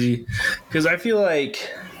always crazy because I feel like,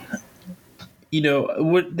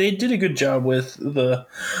 what they did a good job with the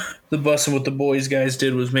bus, and what the boys guys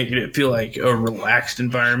did was making it feel like a relaxed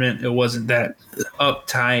environment. It wasn't that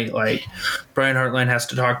uptight. Like, Brian Hartline has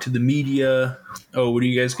to talk to the media. Oh, what are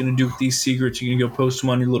you guys going to do with these secrets? You're going to go post them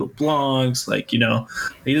on your little blogs. Like,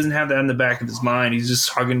 he doesn't have that in the back of his mind. He's just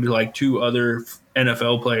talking to like two other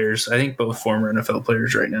NFL players. I think both former NFL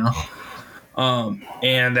players right now.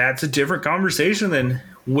 And that's a different conversation than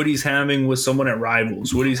what he's having with someone at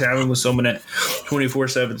Rivals, what he's having with someone at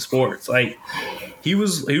 24/7 Sports. Like, he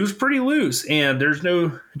was pretty loose, and there's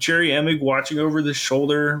no Jerry Emig watching over the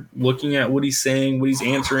shoulder, looking at what he's saying, what he's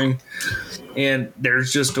answering, and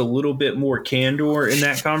there's just a little bit more candor in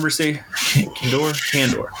that conversation. Candor.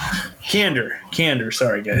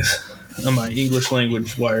 Sorry, guys, my English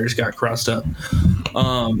language wires got crossed up.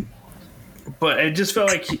 But it just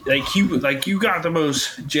felt like you got the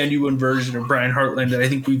most genuine version of Brian Hartline that I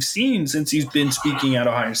think we've seen since he's been speaking at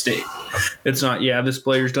Ohio State. It's not, this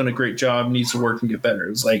player's done a great job, needs to work and get better.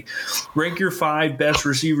 It's like, rank your 5 best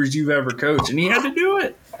receivers you've ever coached, and he had to do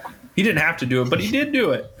it. He didn't have to do it, but he did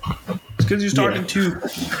do it. It's because he was talking to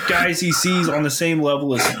guys he sees on the same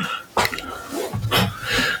level as him.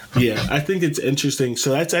 Yeah, I think it's interesting.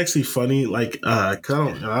 So that's actually funny. Like, 'cause I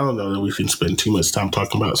don't know that we can spend too much time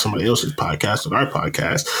talking about somebody else's podcast on our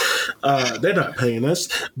podcast. They're not paying us.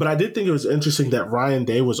 But I did think it was interesting that Ryan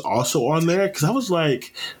Day was also on there, because I was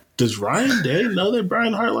like, does Ryan Day know that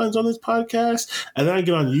Brian Hartline's on this podcast? And then I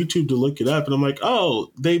get on YouTube to look it up, and I'm like,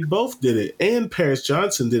 oh, they both did it. And Paris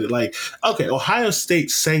Johnson did it. Like, okay, Ohio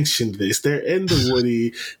State sanctioned this. They're in the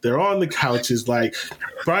Woody. They're on the couches. Like,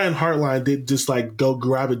 Brian Hartline did just, like, go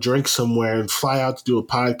grab a drink somewhere and fly out to do a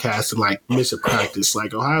podcast and, like, miss a practice.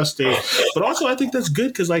 Like, Ohio State. But also, I think that's good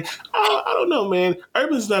because, like, I don't know, man.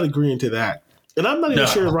 Urban's not agreeing to that. And I'm not even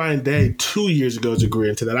sure Ryan Day 2 years ago is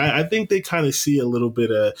agreeing to that. I think they kind of see a little bit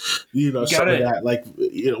of, some of that, like,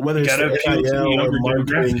 whether it's NIL or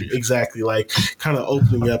marketing, exactly, like kind of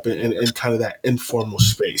opening up and kind of that informal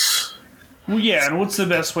space. Well, yeah, and what's the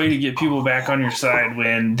best way to get people back on your side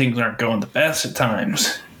when things aren't going the best at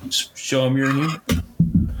times? Just show them you're new.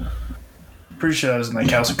 Pretty sure that was in like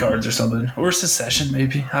House of Cards or something. Or Secession,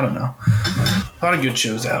 maybe. I don't know. A lot of good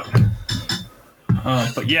shows out.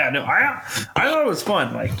 But yeah, no, I thought it was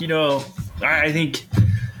fun. Like, I think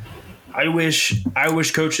I wish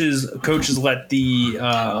coaches let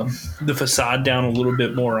the facade down a little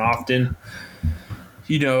bit more often.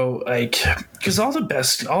 Like, because all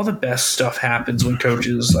the best stuff happens when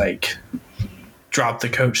coaches like drop the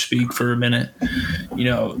coach speak for a minute.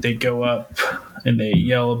 They go up and they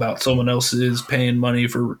yell about someone else's paying money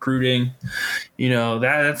for recruiting.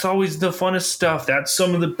 That's always the funnest stuff. That's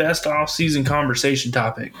some of the best off-season conversation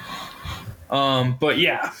topic. But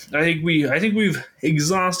yeah, I think we've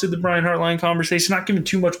exhausted the Brian Hartline conversation. Not giving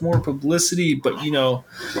too much more publicity, but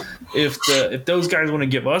if those guys want to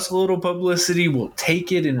give us a little publicity, we'll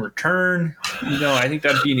take it in return. I think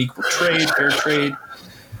that'd be an equal trade, fair trade.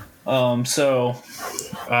 If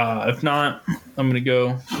not, I'm going to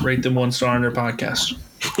go rate them 1 star on their podcast.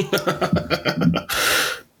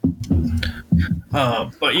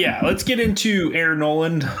 But yeah, let's get into Air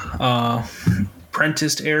Noland,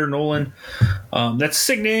 apprenticed Air Noland. That's a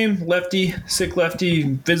sick name, sick lefty,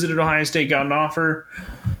 visited Ohio State, got an offer.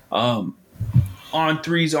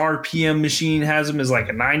 On3's RPM machine has him as like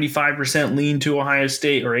a 95% lean to Ohio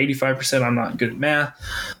State, or 85%. I'm not good at math.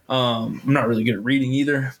 I'm not really good at reading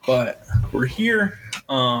either, but we're here.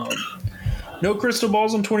 No crystal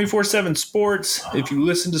balls on 24/7 Sports. If you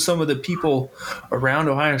listen to some of the people around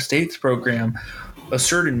Ohio State's program, a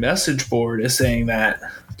certain message board is saying that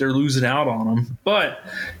they're losing out on them. But,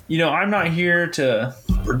 I'm not here to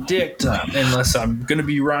predict unless I'm going to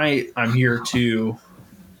be right. I'm here to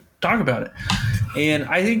talk about it. And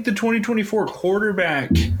I think the 2024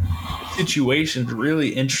 quarterback situation is really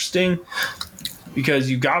interesting because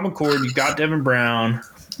you've got McCord, you've got Devin Brown,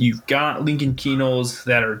 you've got Lincoln Keenels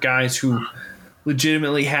that are guys who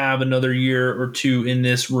legitimately have another year or two in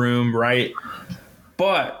this room, right?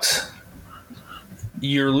 But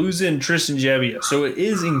you're losing Tristan Gebbia. So it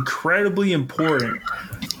is incredibly important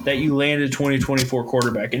that you landed a 2024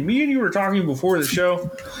 quarterback. And me and you were talking before the show.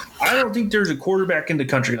 I don't think there's a quarterback in the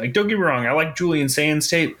country. Like, don't get me wrong, I like Julian Sands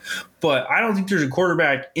tape, but I don't think there's a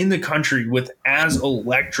quarterback in the country with as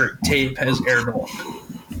electric tape as Air Noland.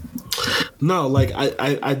 No, like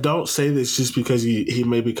I don't say this just because he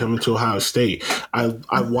may be coming to Ohio State.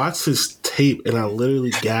 I watched his tape and I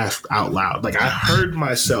literally gasped out loud. Like I heard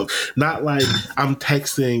myself, not like I'm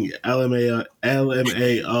texting LMAO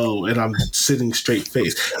and I'm sitting straight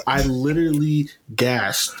face. I literally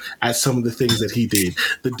gasped at some of the things that he did.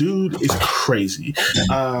 The dude is crazy.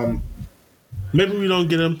 Maybe we don't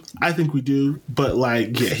get him. I think we do. But,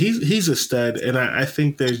 like, yeah, he's a stud. And I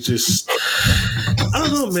think there's just, I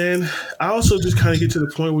don't know, man. I also just kind of get to the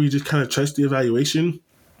point where you just kind of trust the evaluation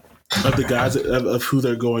of the guys of who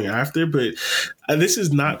they're going after. But this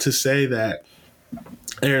is not to say that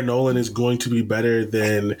Aaron Nolan is going to be better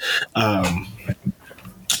than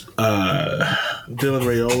Dylan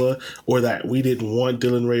Raiola, or that we didn't want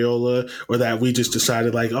Dylan Raiola, or that we just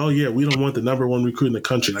decided like, oh yeah, we don't want the number one recruit in the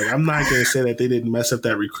country. Like, I'm not going to say that they didn't mess up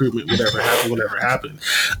that recruitment, whatever happened.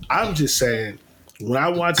 I'm just saying, when I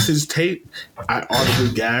watched his tape, I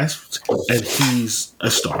audibly gasped, and he's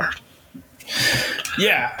a star.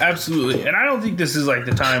 Yeah, absolutely. And I don't think this is like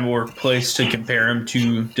the time or place to compare him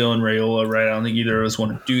to Dylan Raiola, right? I don't think either of us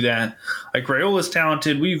want to do that. Like, Raiola's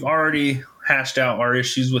talented. We've already hashed out our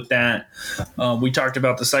issues with that. We talked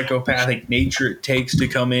about the psychopathic nature it takes to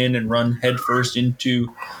come in and run headfirst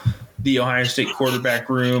into the Ohio State quarterback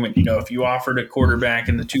room. And, you know, if you offered a quarterback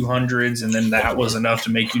in the 200s and then that was enough to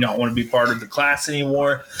make you not want to be part of the class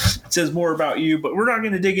anymore, it says more about you. But we're not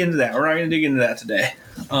going to dig into that. We're not going to dig into that today.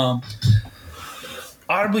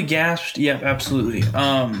 Audibly gasped, yeah, absolutely.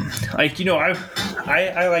 Like, you know,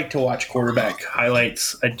 I like to watch quarterback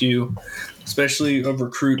highlights. I do, especially of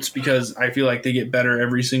recruits, because I feel like they get better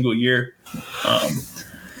every single year.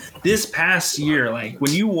 This past year, like,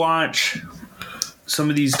 when you watch some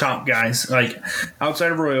of these top guys, like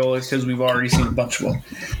outside of Raiola, because we've already seen a bunch of them,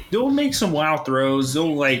 they'll make some wow throws.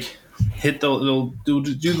 They'll like they'll do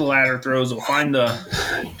the ladder throws. They'll find the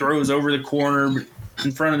throws over the corner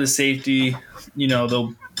in front of the safety. You know,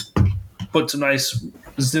 they'll put some nice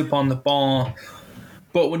zip on the ball.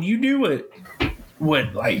 But when you do it,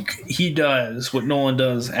 what like he does, what Nolan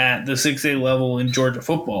does at the 6A level in Georgia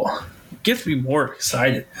football, it gets me more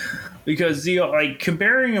excited. Because like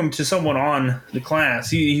comparing him to someone on the class,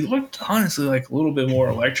 he looked honestly like a little bit more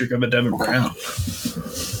electric of a Devin Brown.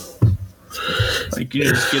 Like, you know,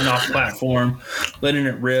 just getting off platform, letting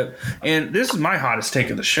it rip. And this is my hottest take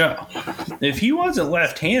of the show. If he wasn't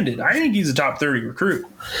left-handed, I think he's a top 30 recruit.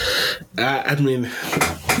 I mean,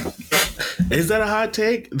 is that a hot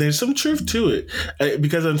take? There's some truth to it.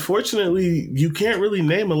 Because unfortunately, you can't really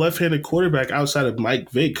name a left-handed quarterback outside of Mike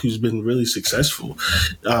Vick, who's been really successful.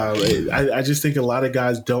 I just think a lot of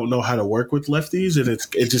guys don't know how to work with lefties, and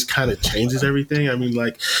it just kind of changes everything. I mean,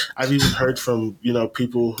 like, I've even heard from, you know,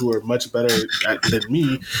 people who are much better than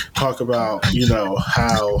me talk about, you know,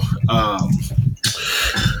 how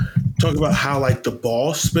like the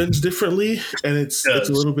ball spins differently, and it's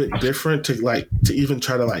a little bit different to even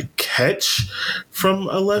try to like catch from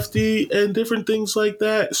a lefty and different things like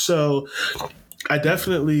that. So I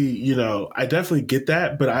definitely get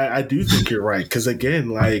that, but I do think you're right, because again,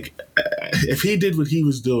 like, if he did what he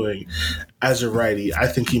was doing as a righty, I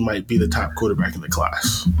think he might be the top quarterback in the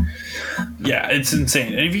class. Yeah, it's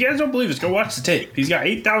insane. And if you guys don't believe us, go watch the tape. He's got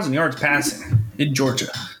 8,000 yards passing in Georgia,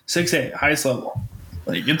 6A, highest level.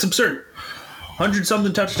 Like, it's absurd.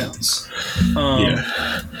 100-something touchdowns.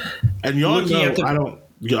 Yeah, and y'all know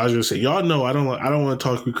I was gonna say, y'all know I don't want to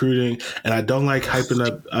talk recruiting, and I don't like hyping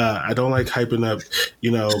up.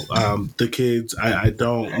 You know, the kids. I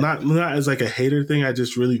don't not as like a hater thing. I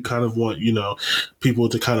just really kind of want, you know, people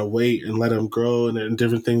to kind of wait and let them grow and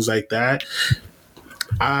different things like that.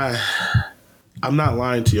 I'm not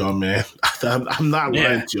lying to y'all, man. I'm not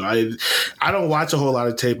lying to you. I don't watch a whole lot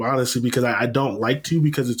of tape, honestly, because I don't like to,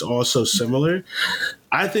 because it's all so similar.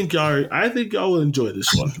 I think y'all will enjoy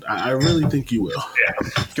this one. I really think you will.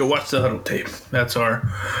 Yeah, go watch the huddle tape. That's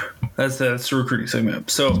the recruiting segment.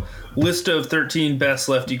 So, list of 13 best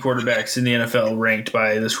lefty quarterbacks in the NFL ranked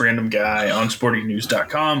by this random guy on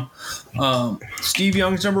sportingnews.com. Steve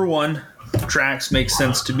Young's number 1. Tracks makes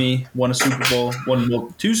sense to me. Won a Super Bowl.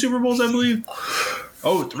 Won 2 Super Bowls, I believe.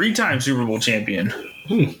 Oh, 3-time Super Bowl champion.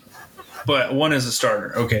 But 1 is a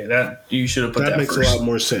starter. Okay, that you should have put that makes first. A lot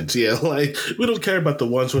more sense. Yeah, like, we don't care about the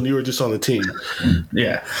ones when you were just on the team.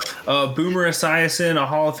 Yeah. Boomer Esiason, a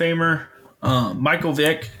Hall of Famer. Michael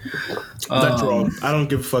Vick. That's wrong. I don't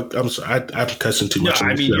give a fuck. I'm sorry. I'm cussing too much. No,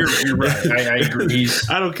 I mean, you're right. I agree.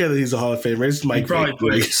 I don't care that he's a Hall of Famer. It's Mike Vick.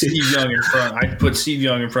 Probably put Steve Young in front. I'd put Steve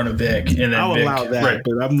Young in front of Vick, and then I'll Vick. allow that, right.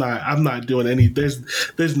 But I'm not doing any.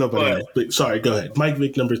 There's nobody else. But sorry, go ahead. Mike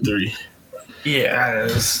Vick, number 3. Yeah,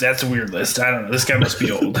 that's a weird list. I don't know. This guy must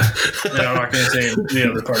be old. And I'm not going to say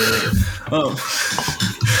the other part of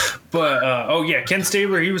it. But Ken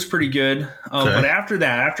Stabler, he was pretty good. But after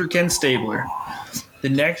that, after Ken Stabler, the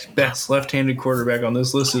next best left-handed quarterback on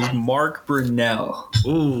this list is Mark Brunell.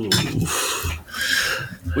 Ooh.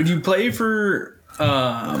 When you play for,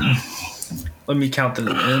 let me count the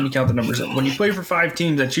numbers up. When you play for 5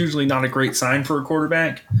 teams, that's usually not a great sign for a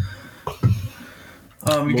quarterback.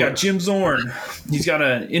 You got Jim Zorn. He's got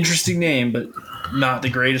an interesting name, but not the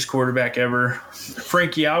greatest quarterback ever.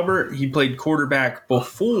 Frankie Albert, he played quarterback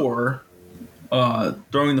before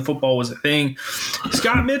throwing the football was a thing.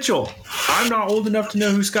 Scott Mitchell. I'm not old enough to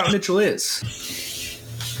know who Scott Mitchell is.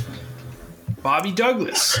 Bobby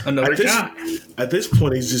Douglas, another guy. At this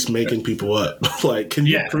point, he's just making people up. Like, can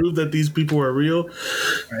you prove that these people are real?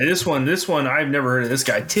 Right, this one, I've never heard of this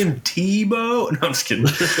guy. Tim Tebow. No, I'm just kidding.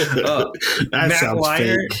 That Matt sounds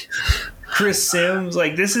Leinart, fake. Chris Sims.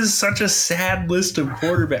 Like, this is such a sad list of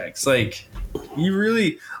quarterbacks. Like, you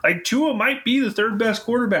really Tua might be the third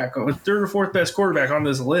or fourth best quarterback on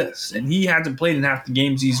this list, and he hasn't played in half the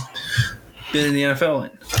games he's been in the NFL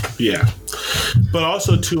in. Yeah, but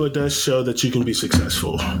also Tua does show that you can be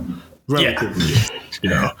successful relatively. Yeah. You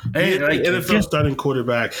know, NFL starting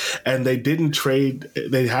quarterback, and they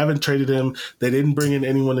haven't traded him. They didn't bring in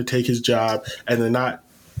anyone to take his job, and they're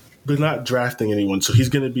not drafting anyone. So he's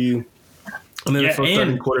going to be an NFL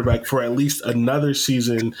starting quarterback for at least another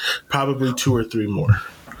season, probably 2 or 3 more.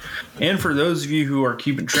 And for those of you who are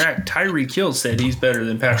keeping track, Tyreek Hill said he's better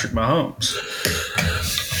than Patrick Mahomes.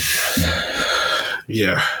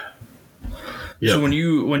 Yeah. Yep. So when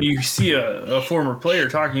you see a former player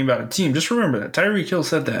talking about a team, just remember that Tyreek Hill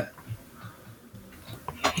said that.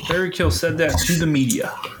 Tyreek Hill said that to the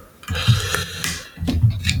media.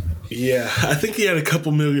 Yeah, I think he had a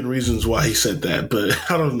couple million reasons why he said that, but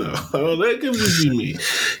I don't know. That could just be me.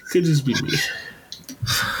 Could just be me.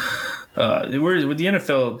 With the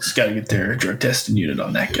NFL, it's got to get their drug testing unit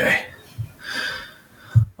on that guy.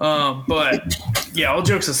 But yeah, all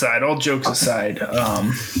jokes aside,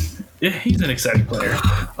 he's an exciting player.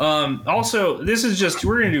 Also, this is just,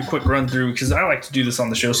 we're going to do a quick run through because I like to do this on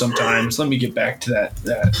the show sometimes. Let me get back to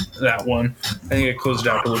that one. I think I closed it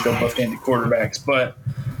out to look up left-handed quarterbacks. But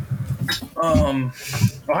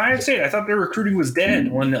Ohio State, I thought their recruiting was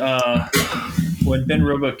dead when Ben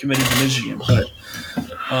Roebuck committed to Michigan. But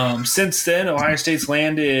since then, Ohio State's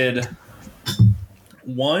landed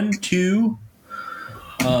 2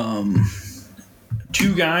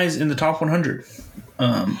 guys in the top 100.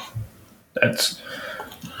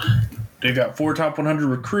 They've got 4 top 100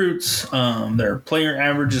 recruits. Their player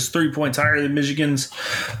average is 3 points higher than Michigan's.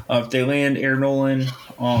 If they land Air Nolan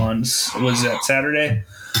on Saturday,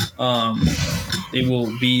 they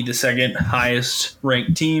will be the second highest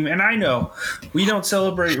ranked team. And I know we don't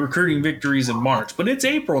celebrate recruiting victories in March, but it's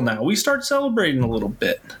April now. We start celebrating a little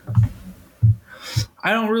bit.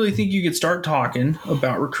 I don't really think you could start talking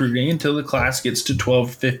about recruiting until the class gets to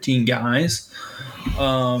 12, 15 guys.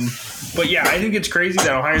 But yeah, I think it's crazy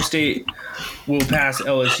that Ohio State will pass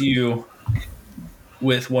LSU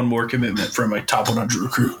with 1 more commitment from a top 100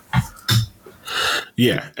 recruit.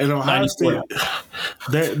 Yeah, and Ohio State,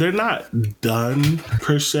 they're not done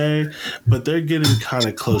per se, but they're getting kind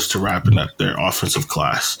of close to wrapping up their offensive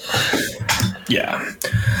class. Yeah.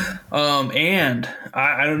 And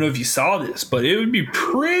I don't know if you saw this, but it would be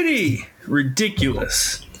pretty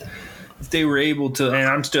ridiculous if they were able to,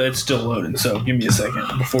 and it's still loading, so give me a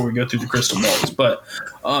second before we go through the crystal balls, but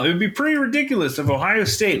it would be pretty ridiculous if Ohio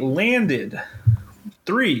State landed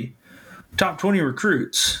 3 top 20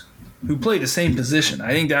 recruits who play the same position.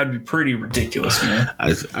 I think that would be pretty ridiculous, man.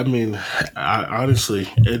 I mean, honestly,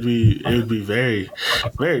 it would be very,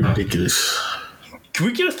 very ridiculous. Can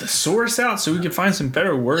we get a thesaurus out so we can find some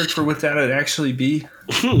better words for what that would actually be?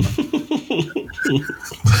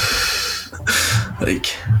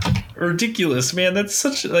 Like, ridiculous, man. That's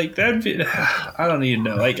such, like, that'd be, I don't even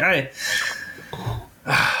know. Like, man,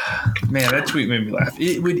 that tweet made me laugh.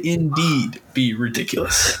 It would indeed be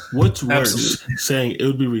ridiculous. What's worse, saying it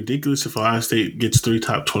would be ridiculous if Ohio State gets 3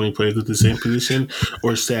 top 20 players at the same position,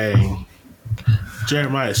 or saying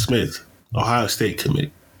Jeremiah Smith, Ohio State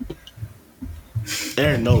commit,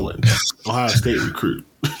 Aaron Nolan, Ohio State recruit.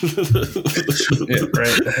 Yeah,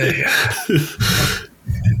 right.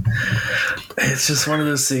 It's just one of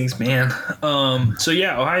those things, man. So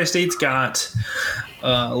yeah, Ohio State's got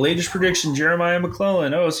latest prediction: Jeremiah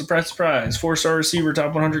McClellan. Oh, surprise, surprise! 4-star receiver,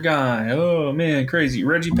 top 100 guy. Oh man, crazy.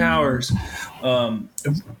 Reggie Powers,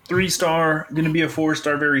 3-star, going to be a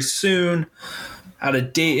 4-star very soon. Out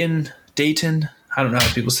of Dayton. I don't know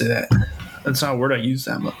how people say that. That's not a word I use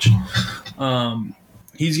that much.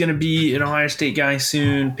 He's going to be an Ohio State guy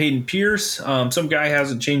soon. Peyton Pierce. Some guy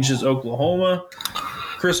hasn't changed his Oklahoma.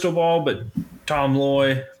 crystal ball, but Tom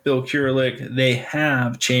Loy, Bill Kurelic, they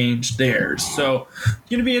have changed theirs. So it's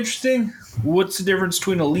going to be interesting. What's the difference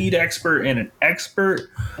between a lead expert and an expert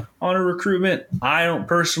on a recruitment? I don't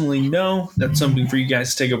personally know. That's something for you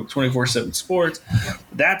guys to take up with 24/7 Sports.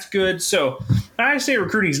 That's good. So I say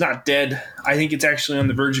recruiting is not dead. I think it's actually on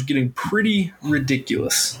the verge of getting pretty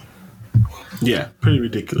ridiculous. Yeah, pretty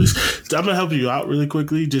ridiculous. So I'm gonna help you out really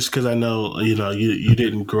quickly, just because I know you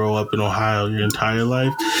didn't grow up in Ohio your entire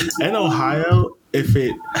life. In Ohio, if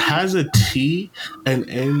it has a T and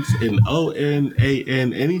ends in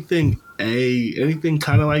O-N-A-N, anything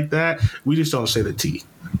kind of like that, we just don't say the T.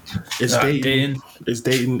 It's Dayton. It's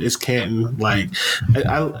Dayton. It's Canton. Like,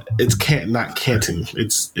 it's Canton, not Canton.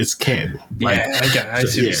 It's Canton. Like, I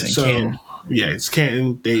see what you're saying. Canton. Yeah, it's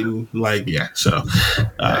Canton, Dayton, like, yeah. So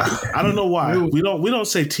I don't know why we don't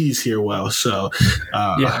say T's here well. So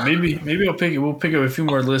maybe we'll pick up a few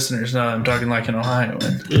more listeners now. I'm talking like an Ohioan.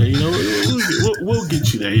 Yeah, we'll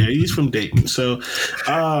get you there. Yeah, he's from Dayton. So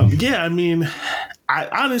I mean,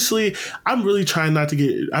 I'm really trying not to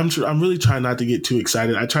get too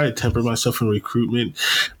excited. I try to temper myself in recruitment,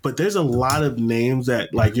 but there's a lot of names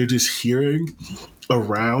that like you're just hearing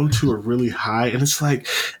around who are really high, and it's like,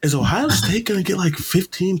 is Ohio State gonna get like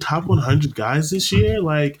 15 top 100 guys this year?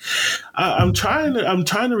 Like, I'm trying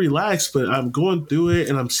to relax, but I'm going through it,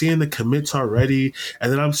 and I'm seeing the commits already, and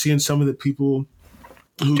then I'm seeing some of the people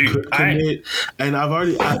who could commit, and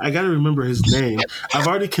I got to remember his name. I've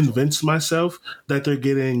already convinced myself that they're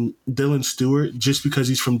getting Dylan Stewart just because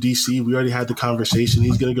he's from DC. We already had the conversation.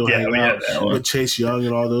 He's going to go hang out with Chase Young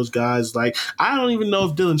and all those guys. Like, I don't even know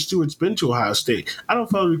if Dylan Stewart's been to Ohio State. I don't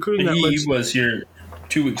follow recruiting that much. He was here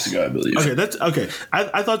 2 weeks ago, I believe. Okay, that's okay.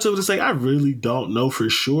 I thought so. It's like, I really don't know for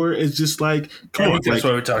sure. It's just like, come on. That's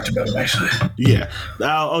why we talked about him, actually. Yeah.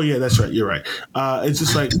 Yeah, that's right. You're right. It's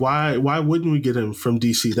just like, why wouldn't we get him from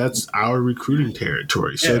DC? That's our recruiting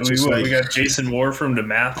territory. So it's we got Jason Moore from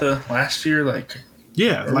DeMatha last year. Like,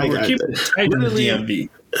 yeah, we're keeping it tight in the DMV.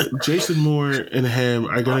 Jason Moore and him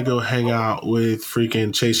are going to go hang out with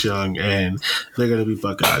freaking Chase Young, and they're going to be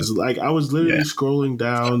Buckeyes. Like, I was literally scrolling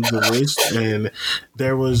down the list, and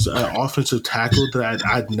there was an offensive tackle that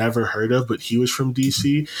I'd never heard of, but he was from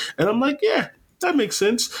DC. And I'm like, yeah, that makes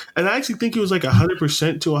sense. And I actually think he was like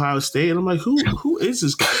 100% to Ohio State. And I'm like, who is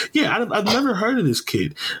this guy? Yeah, I've never heard of this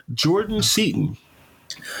kid. Jordan Seaton.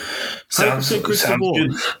 100% crystal ball.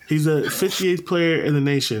 Good. He's a 58th player in the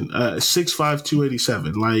nation, 6'5",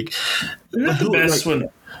 287. Like, isn't that the best when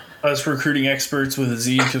us recruiting experts with a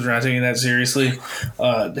Z, because we're not taking that seriously,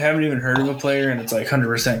 haven't even heard of a player and it's like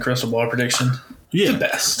 100% crystal ball prediction? Yeah, the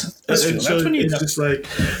best. That's when it's just like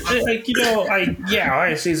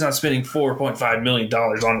Ohio State's not spending $4.5 million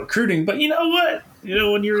on recruiting, but you know what?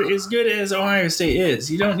 When you're as good as Ohio State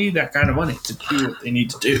is, you don't need that kind of money to do what they need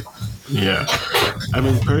to do. Yeah, I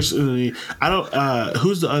mean, personally, I don't.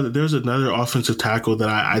 Who's the other? There's another offensive tackle that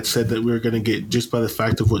I said that we were going to get just by the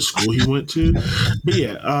fact of what school he went to. But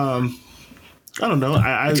yeah, I don't know.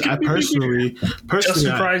 I personally,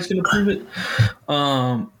 Justin Fry's going to prove it.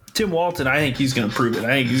 Tim Walton, I think he's going to prove it. I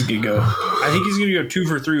think he's going to go 2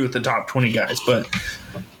 for 3 with the top 20 guys. But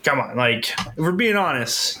come on, like, if we're being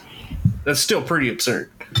honest, that's still pretty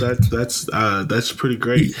absurd. That's pretty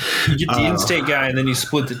great. You get the in-state guy, and then you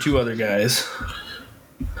split the 2 other guys.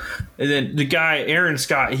 And then the guy, Aaron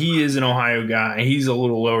Scott, he is an Ohio guy. He's a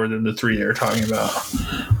little lower than the 3 they're talking about.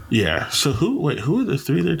 Yeah. So who are the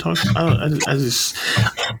 3 they're talking about?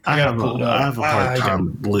 I have a hard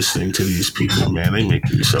time listening to these people, man. They make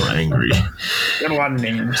me so angry. Got a lot of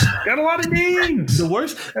names. The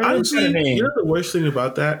worst, honestly, the worst thing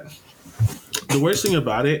about that? The worst thing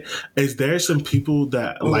about it is there's some people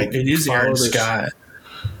that it is Aaron Scott.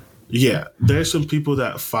 Yeah, there's some people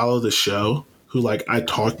that follow the show who like I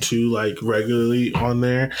talk to like regularly on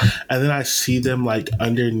there, and then I see them like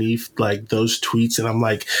underneath like those tweets, and I'm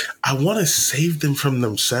like, I want to save them from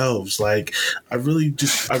themselves. Like, I know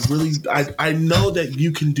that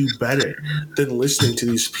you can do better than listening to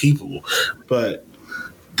these people, but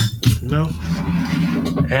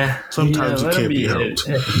sometimes it can't be helped.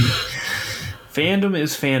 Fandom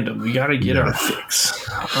is fandom. We got to get our fix.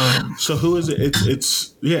 So who is it?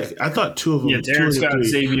 It's I thought 2 of them. Yeah, Darren Scott,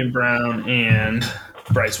 Xavier Brown, and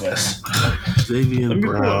Bryce West. Xavier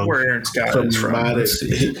Brown. Pull up where Aaron Scott is from.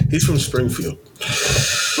 He's from Springfield.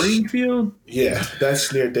 Springfield? Yeah,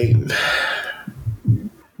 that's near Dayton.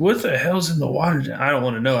 What the hell's in the water? I don't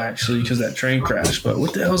want to know, actually, because that train crashed, but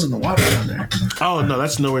what the hell's in the water down there? Oh, no,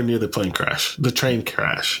 that's nowhere near the train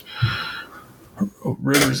crash.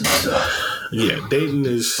 Rivers and stuff. Yeah, Dayton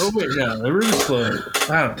is. Oh wait, no, the river's flowing.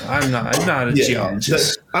 I don't know. I'm not a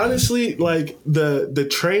geologist. Honestly, like the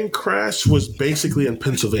train crash was basically in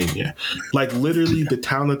Pennsylvania. Like literally, the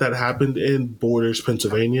town that happened in borders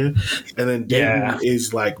Pennsylvania, and then Dayton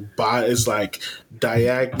is like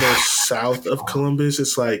diagonal south of Columbus.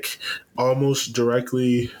 It's like almost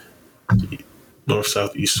directly north,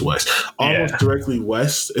 south, east, west. Almost directly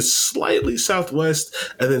west. It's slightly southwest,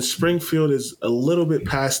 and then Springfield is a little bit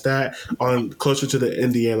past that, on closer to the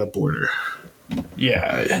Indiana border.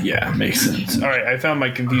 Yeah, makes sense. All right, I found my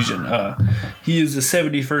confusion. He is the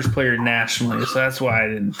 71st player nationally, so that's why I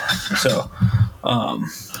didn't. So,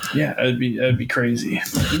 that'd be crazy.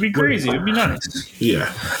 It'd be crazy. It'd be nice.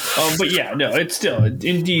 Yeah. But yeah, no, it's still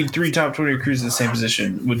indeed 3 top 20 recruits in the same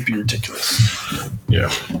position would be ridiculous. Yeah.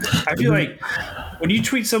 I feel like when you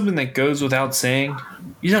tweet something that goes without saying,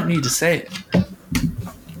 you don't need to say it.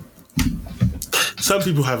 Some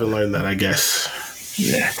people haven't learned that, I guess.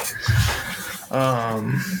 Yeah.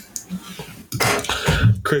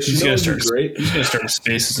 Chris, he's gonna start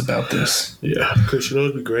spaces about this. Yeah, Chris,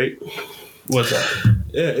 it'd be great. What's that?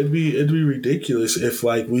 Yeah, it'd be ridiculous if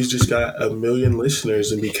like we just got 1 million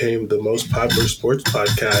listeners and became the most popular sports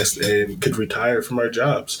podcast and could retire from our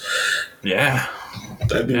jobs. Yeah,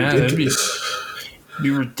 that'd be ridiculous. It'd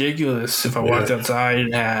be ridiculous if I walked outside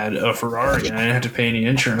and had a Ferrari and I didn't have to pay any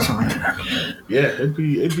insurance on it. Yeah, it'd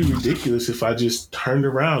be ridiculous if I just turned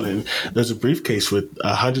around and there's a briefcase with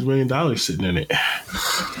 $100 million sitting in it.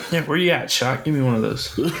 Yeah, where you at, Shock? Give me one of those.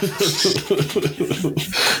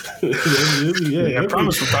 I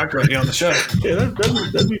promise we'll talk about you on the show. Yeah,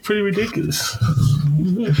 that'd be pretty ridiculous.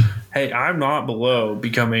 Hey, I'm not below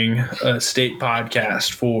becoming a state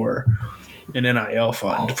podcast for an NIL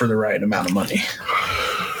fund for the right amount of money.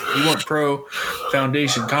 You want pro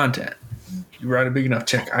foundation content, you write a big enough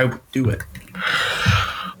check, I would do it.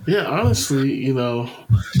 Yeah, honestly,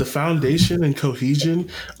 the foundation and Cohesion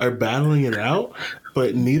are battling it out,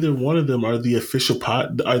 but neither one of them are the official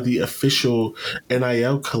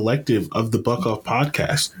NIL collective of the Buck Off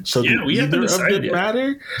podcast. So do either of them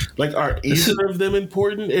matter? Like, are either of them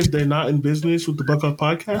important if they're not in business with the Buck Off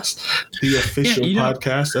podcast, the official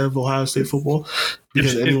podcast of Ohio State football?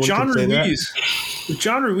 Because if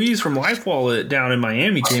John Ruiz from Life Wallet down in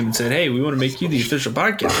Miami came and said, "Hey, we want to make you the official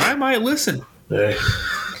podcast," I might listen. Hey.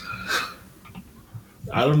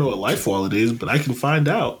 I don't know what Life Wallet is, but I can find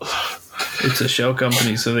out. It's a shell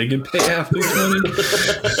company, so they can pay athletes money.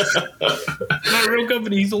 Not a real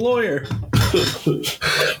company. He's a lawyer.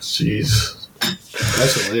 Jeez.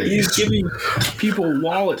 That's hilarious. He's giving people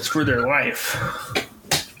wallets for their life.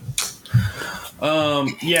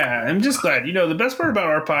 I'm just glad. The best part about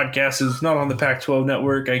our podcast is not on the Pac-12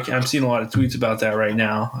 network. I'm seeing a lot of tweets about that right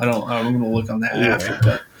now. I'm going to look on that after.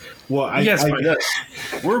 But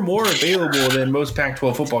we're more available than most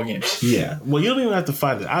Pac-12 football games. Yeah. Well, you don't even have to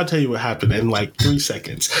find it. I'll tell you what happened in like 3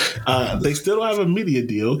 seconds. They still don't have a media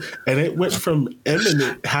deal, and it went from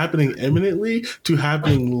happening imminently to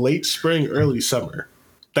happening late spring, early summer.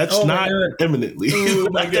 That's not imminently. Oh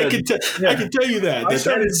I can tell you that. I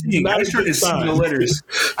started seeing the letters.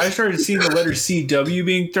 I started seeing the letter CW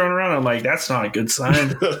being thrown around. I'm like, that's not a good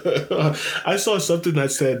sign. I saw something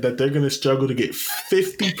that said that they're going to struggle to get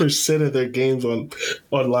 50% of their games on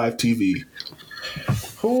live TV.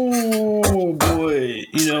 Oh boy!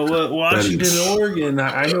 You know what? Washington and Oregon.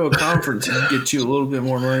 I know a conference can get you a little bit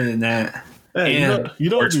more money than that. Hey, you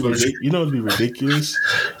know it'd be ridiculous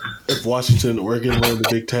if Washington and Oregon won the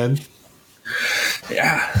Big Ten.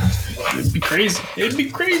 Yeah, it'd be crazy. I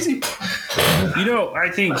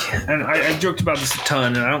think, and I joked about this a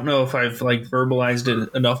ton, and I don't know if I've verbalized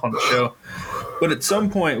it enough on the show, but at some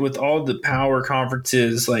point with all the power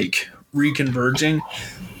conferences reconverging,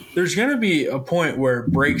 there's going to be a point where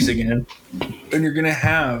it breaks again, and you're going to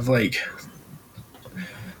have we're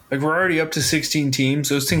already up to 16 teams.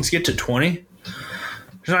 Those things get to 20.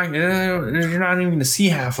 You're not even going to see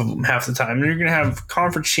half of them half the time. And you're going to have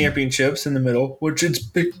conference championships in the middle, which it's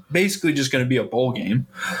basically just going to be a bowl game.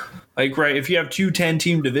 If you have 2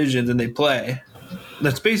 10-team divisions and they play,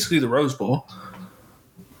 that's basically the Rose Bowl.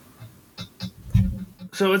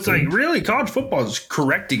 So it's really college football is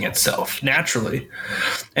correcting itself naturally.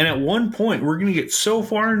 And at one point, we're going to get so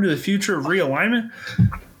far into the future of realignment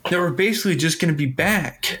that we're basically just going to be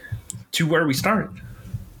back to where we started.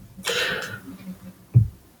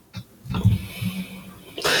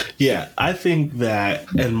 Yeah, I think that,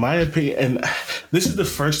 in my opinion, and This is the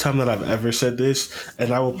first time that I've ever said this,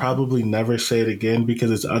 and I will probably never say it again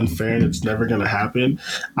because it's unfair and it's never going to happen.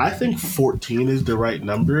 I think 14 is the right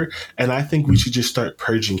number, and I think we should just start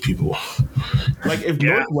purging people. Like, if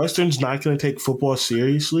Northwestern's not going to take football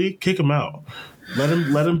seriously, kick them out. Let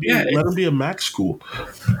them be a MAC school.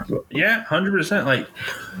 Yeah, 100%. Like,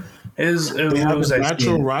 they have a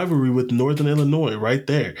natural rivalry with Northern Illinois right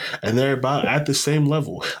there, and they're about at the same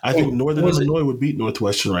level. I think Northern Illinois would beat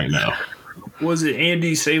Northwestern right now. Was it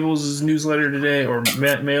Andy Sables' newsletter today or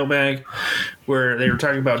mailbag where they were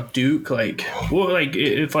talking about Duke? Like, well, like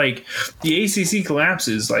if like the ACC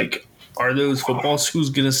collapses, like, are those football schools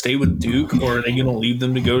going to stay with Duke, or are they going to leave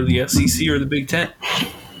them to go to the SEC or the Big Ten?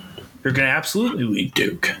 They're going to absolutely leave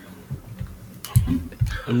Duke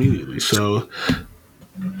immediately. So,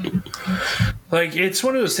 like, it's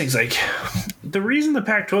one of those things. Like, the reason the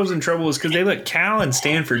Pac-12 is in trouble is because they let Cal and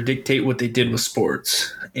Stanford dictate what they did with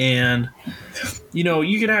sports. And, you know,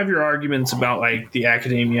 you could have your arguments about, like, the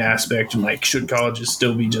academia aspect and, like, should colleges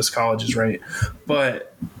still be just colleges, right?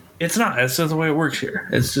 But it's not. That's not the way it works here.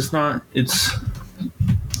 It's just not.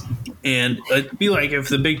 And it'd be like if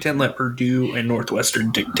the Big Ten let Purdue and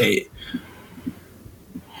Northwestern dictate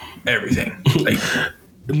everything. Like,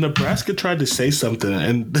 Nebraska tried to say something,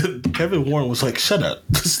 and Kevin Warren was like, "Shut up,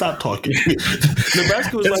 stop talking."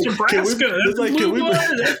 Nebraska was like, "Nebraska, that's like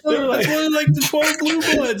the 12 blue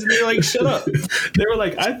bloods," and they're like, "Shut up." They were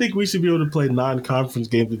like, "I think we should be able to play non-conference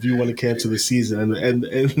games if you want to cancel the season." And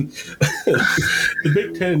the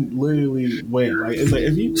Big Ten literally went like, "It's like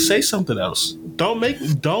if you say something else, don't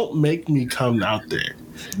make me come out there."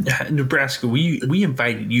 Nebraska, we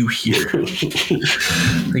invited you here.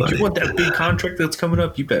 Like, you want that big contract that's coming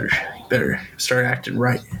up? You better start acting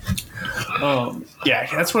right. Yeah,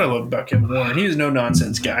 that's what I love about Kevin Warren. He is no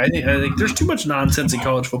nonsense guy. I think there's too much nonsense in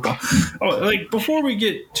college football. Oh, like, before we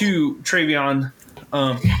get to Travion,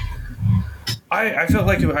 I felt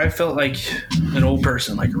like an old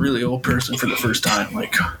person, like a really old person for the first time.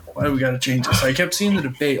 Like, why do we got to change this? I kept seeing the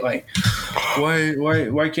debate, like,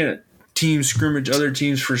 why can't teams scrimmage other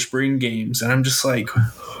teams for spring games? And I'm just like,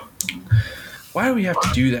 why do we have to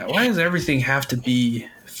do that? Why does everything have to be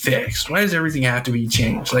fixed? Why does everything have to be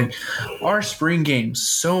changed? Like, our spring game's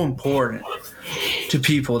so important to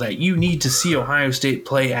people that you need to see Ohio State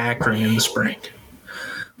play Akron in the spring.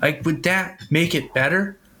 Like, would that make it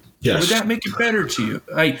better? Yes. Would that make it better to you?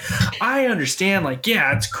 Like, I understand, like,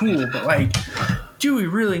 yeah, it's cool, but, like, do we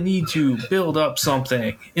really need to build up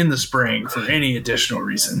something in the spring for any additional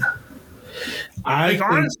reason?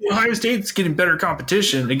 Honestly, Ohio State's getting better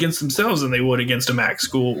competition against themselves than they would against a MAC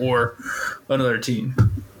school or another team.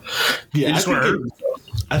 Yeah,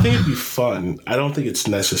 I think it'd be fun. I don't think it's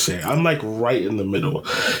necessary. I'm like right in the middle.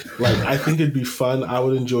 Like, I think it'd be fun. I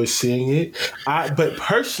would enjoy seeing it. But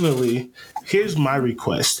personally, here's my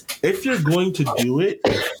request. If you're going to do it,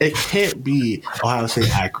 it can't be Ohio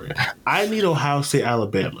State Akron. I need Ohio State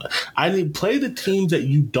Alabama. I need play the teams that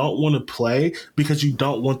you don't want to play because you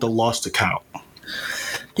don't want the loss to count.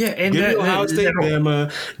 Yeah, and give me Ohio State,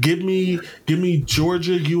 Bama. Give me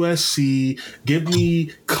Georgia, USC. Give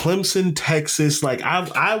me Clemson, Texas. Like,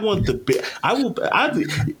 I want I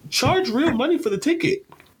charge real money for the ticket.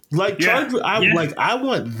 Like, I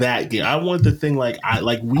want that game. I want the thing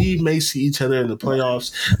we may see each other in the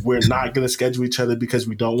playoffs. We're not going to schedule each other because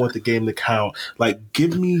we don't want the game to count. Like,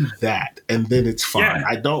 give me that, and then it's fine. Yeah.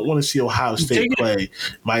 I don't want to see Ohio State play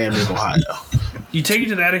Miami, Ohio. You take it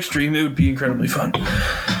to that extreme, it would be incredibly fun.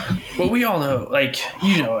 But we all know, like,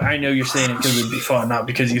 you know, I know you're saying it because it would be fun, not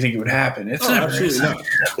because you think it would happen. It's never. Absolutely not.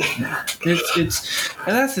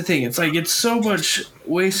 And that's the thing. It's like, it's so much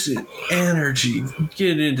wasted energy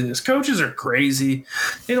getting into this. Coaches are crazy.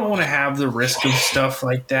 They don't want to have the risk of stuff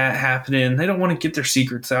like that happening. They don't want to get their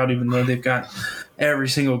secrets out, even though they've got every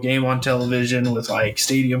single game on television with, like,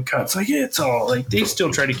 stadium cuts. Like, it's all, like, they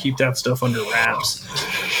still try to keep that stuff under wraps.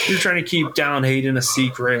 They're trying to keep Down Hayden a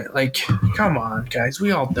secret. Like, come on, guys.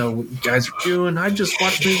 We all know what you guys are doing. I just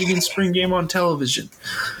watched Michigan's spring game on television.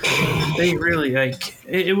 They really, like,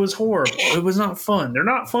 it was horrible. It was not fun. They're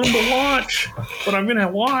not fun to watch, but I'm going to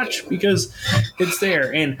watch because it's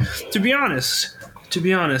there. And to be honest,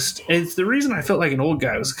 it's the reason I felt like an old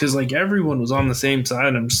guy was because, like, everyone was on the same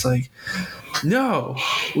side. I'm just like, no,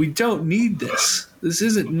 we don't need this. This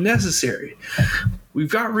isn't necessary.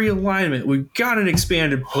 We've got realignment. We've got an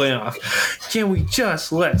expanded playoff. Can we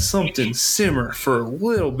just let something simmer for a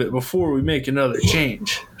little bit before we make another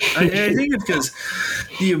change? I think it's because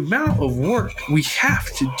the amount of work we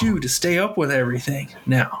have to do to stay up with everything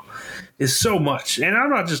now is so much. And I'm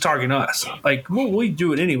not just talking to us. Like, we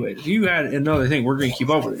do it anyway. If you had another thing, we're going to keep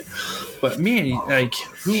up with it. But, man, like,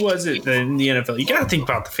 who was it in the NFL? You got to think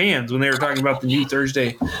about the fans when they were talking about the new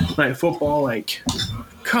Thursday night football. Like,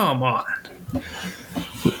 come on.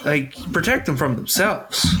 Like, protect them from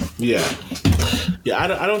themselves. Yeah. Yeah,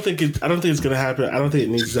 I don't think it's gonna happen. I don't think it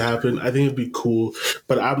needs to happen. I think it'd be cool,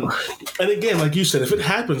 but and again, like you said, if it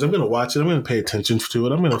happens, I'm gonna watch it. I'm gonna pay attention to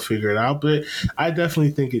it. I'm gonna figure it out. But I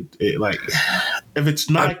definitely think it like if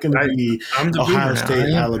it's not gonna be Ohio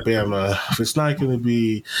State, Alabama, if it's not gonna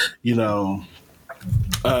be,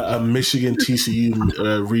 a Michigan TCU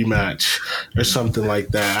rematch or something like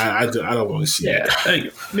that, I don't want to see it.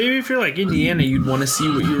 Like, maybe if you're like Indiana, you'd want to see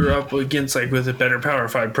what you were up against, like with a better Power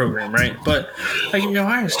 5 program, right? But like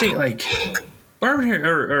Ohio State, like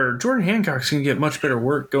Jordan Hancock's gonna get much better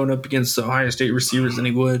work going up against the Ohio State receivers than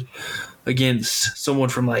he would against someone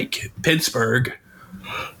from like Pittsburgh.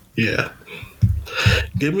 Yeah.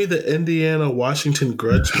 Give me the Indiana-Washington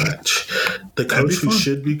grudge match. The coach who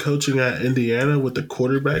should be coaching at Indiana with the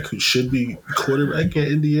quarterback who should be quarterbacking at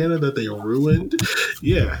Indiana that they ruined.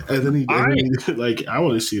 Yeah. And then I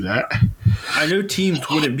want to see that. I know teams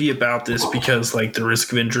wouldn't be about this because, like, the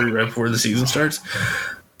risk of injury right before the season starts.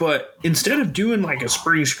 But instead of doing, like, a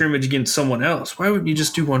spring scrimmage against someone else, why wouldn't you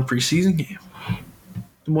just do one preseason game?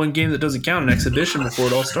 One game that doesn't count, an exhibition before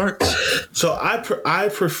it all starts. So I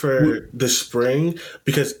prefer the spring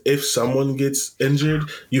because if someone gets injured,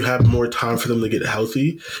 you have more time for them to get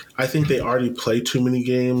healthy. I think they already play too many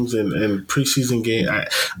games and preseason game.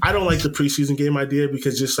 I don't like the preseason game idea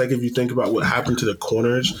because just like if you think about what happened to the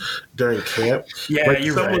corners during camp, you're right.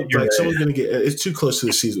 Someone's gonna get. It's too close to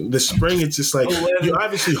the season. The spring, it's just like you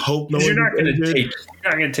obviously hope no one. You're not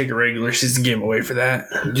gonna take a regular season game away for that.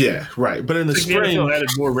 Yeah, right. But in the spring, the NFL added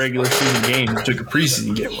more regular season games, took a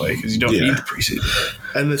preseason game away because you don't need the preseason.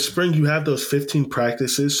 And the spring, you have those 15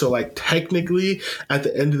 practices. So, like, technically, at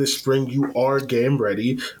the end of the spring, you are game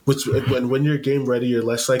ready. Which, when you're game ready, you're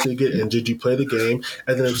less likely to get injured. You play the game.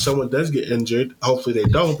 And then if someone does get injured, hopefully they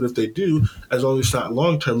don't. But if they do, as long as it's not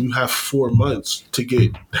long term, you have 4 months to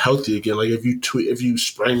get healthy again. Like, if you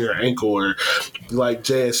sprain your ankle or, like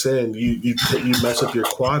JSN, you mess up your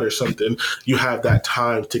quad or something, you have that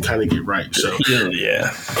time to kind of get right. So,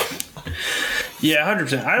 yeah. Yeah,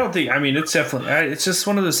 100%. I don't think. I mean, it's definitely. It's just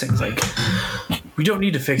one of those things. Like, we don't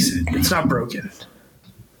need to fix it. It's not broken.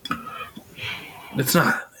 It's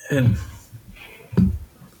not. And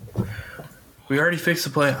we already fixed the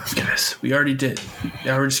playoffs, guys. We already did.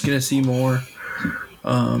 Now we're just gonna see more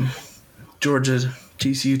Georgia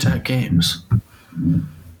TCU type games.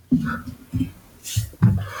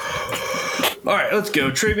 All right, let's go.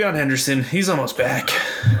 Travion Henderson. He's almost back.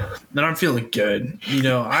 And I'm feeling good.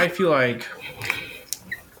 I feel like,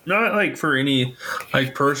 not like for any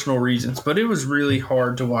like personal reasons, but it was really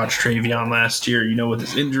hard to watch Travion last year. With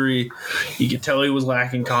his injury, you could tell he was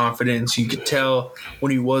lacking confidence. You could tell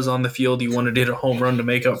when he was on the field, he wanted to hit a home run to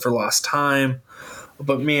make up for lost time.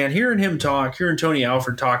 But man, hearing Tony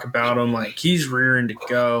Alford talk about him, like he's rearing to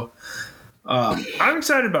go. I'm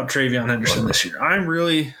excited about Travion Henderson this year.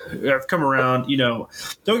 I've come around.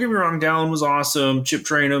 Don't get me wrong, Dallin was awesome. Chip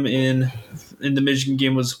Trainum in the Michigan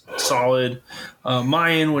game was solid.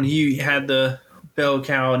 Mayan, when he had the bell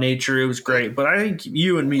cow nature, it was great. But I think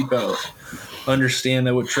you and me both understand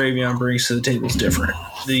that what Travion brings to the table is different.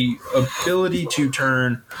 The ability to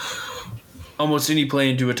turn almost any play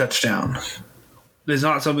into a touchdown is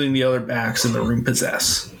not something the other backs in the room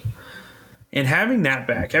possess. And having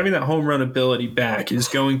that home run ability back is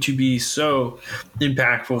going to be so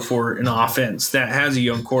impactful for an offense that has a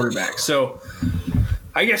young quarterback. So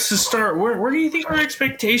I guess to start, where do you think our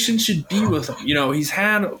expectations should be with him? He's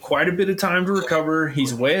had quite a bit of time to recover.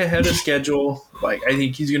 He's way ahead of schedule. Like, I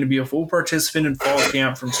think he's going to be a full participant in fall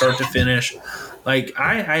camp from start to finish. Like,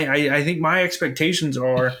 I think my expectations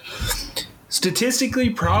are statistically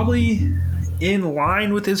probably in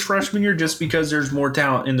line with his freshman year just because there's more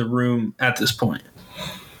talent in the room at this point.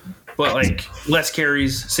 But, like, less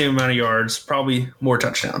carries, same amount of yards, probably more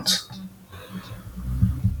touchdowns.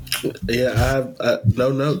 Yeah, I have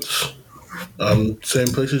no notes. Same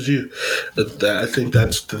place as you. I think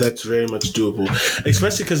that's very much doable,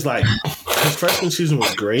 especially because like his freshman season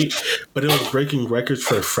was great, but it was breaking records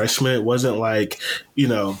for a freshman. It wasn't like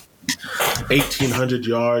 1,800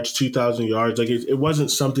 yards, 2,000 yards. Like it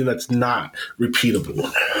wasn't something that's not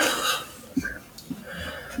repeatable.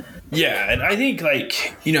 Yeah, and I think I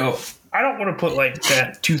don't want to put like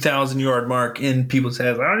that 2,000 yard mark in people's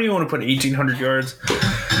heads. I don't even want to put 1,800 yards.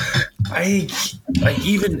 I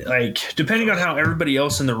depending on how everybody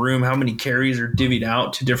else in the room, how many carries are divvied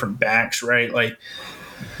out to different backs, right? Like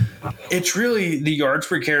it's really the yards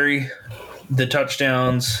per carry, the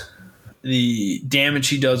touchdowns, the damage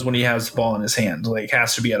he does when he has the ball in his hands, like,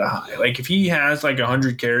 has to be at a high. Like, if he has like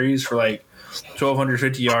 100 carries for like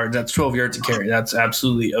 1,250 yards, that's 12 yards a carry. That's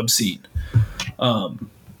absolutely obscene.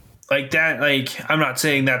 Like that, like, I'm not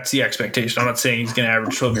saying that's the expectation. I'm not saying he's going to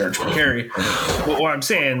average 12 yards per carry. But what I'm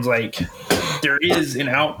saying is, like, there is an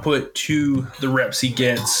output to the reps he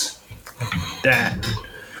gets that,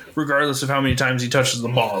 regardless of how many times he touches the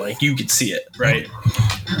ball, like, you could see it, right?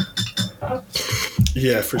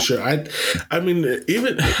 Yeah, for sure. I mean,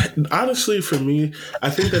 even honestly, for me, I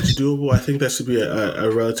think that's doable. I think that should be a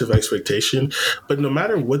relative expectation. But no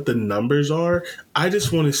matter what the numbers are, I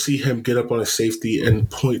just want to see him get up on a safety in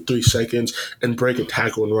 0.3 seconds and break a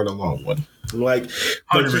tackle and run a long one. Like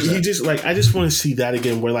he just, like, I just want to see that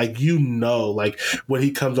again, where, like, like, when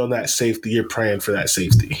he comes on that safety, you're praying for that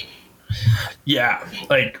safety. Yeah,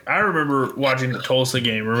 like, I remember watching the Tulsa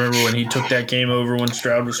game. Remember when he took that game over when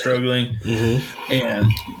Stroud was struggling? Mm-hmm.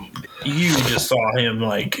 And you just saw him,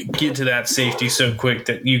 like, get to that safety so quick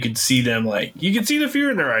that you could see them, like, you could see the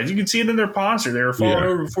fear in their eyes. You could see it in their posture. They were falling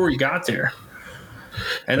over before he got there.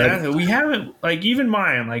 And that we haven't, like, even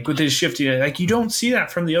mine, like, with his shifting, like, you don't see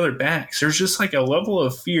that from the other backs. There's just, like, a level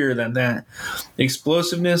of fear that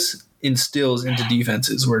explosiveness instills into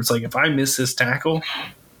defenses, where it's like, if I miss this tackle,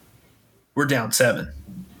 we're down 7.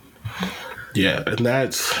 Yeah, and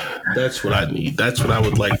that's what I need. That's what I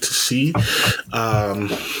would like to see,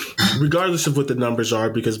 regardless of what the numbers are,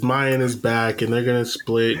 because Mayan is back and they're going to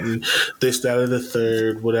split and this, that, or the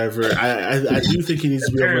third, whatever. I do think he needs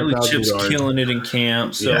to be over 1,000 Chip's yards. killing it in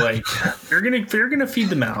camp, so like they're gonna feed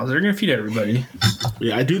the mouths. They're gonna feed everybody.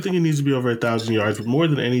 Yeah, I do think he needs to be over 1,000 yards, but more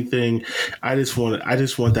than anything, I just want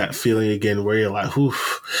that feeling again where you're like,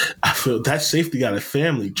 oof, I feel that safety got a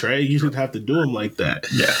family, Trey. You didn't have to do him like that.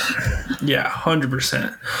 Yeah,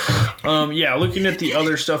 100%. Looking at the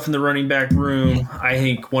other stuff in the running back room, I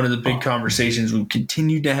think one of the big conversations we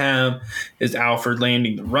continue to have is Alfred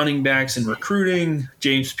landing the running backs and recruiting.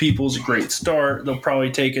 James Peoples, a great start. They'll probably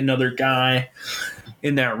take another guy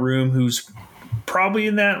in that room who's probably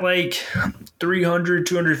in that, like, 300,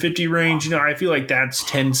 250 range. You know, I feel like that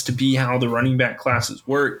tends to be how the running back classes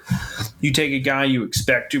work. You take a guy you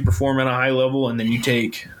expect to perform at a high level, and then you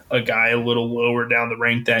take a guy a little lower down the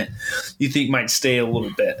rank that you think might stay a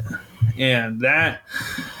little bit. And that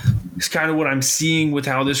is kind of what I'm seeing with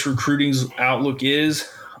how this recruiting outlook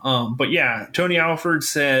is. But yeah, Tony Alford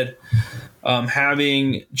said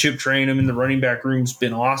having Chip train him in the running back room has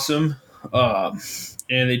been awesome.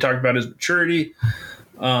 And they talked about his maturity.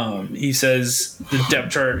 He says the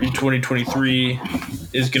depth chart in 2023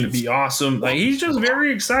 is going to be awesome. Like, he's just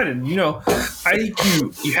very excited. You know, I think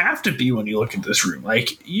you have to be when you look at this room.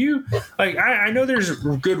 I know there's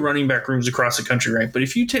good running back rooms across the country, right? But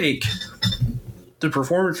if you take the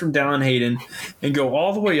performance from Dallin Hayden and go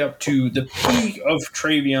all the way up to the peak of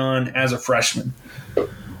Travion as a freshman,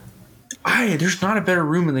 there's not a better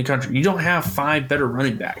room in the country. You don't have 5 better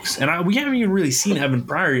running backs. And we haven't even really seen Evan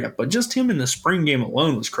Pryor yet, but just him in the spring game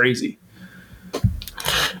alone was crazy.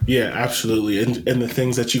 Yeah, absolutely. And the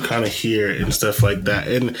things that you kind of hear and stuff like that.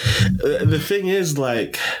 And the thing is,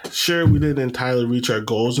 like, sure, we didn't entirely reach our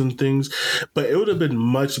goals and things, but it would have been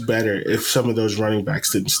much better if some of those running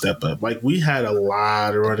backs didn't step up. Like, we had a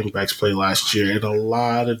lot of running backs play last year, and a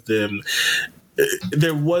lot of them,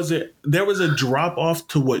 there was a drop off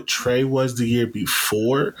to what Trey was the year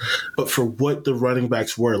before, but for what the running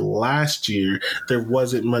backs were last year, there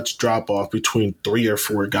wasn't much drop off between 3 or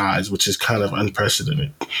 4 guys, which is kind of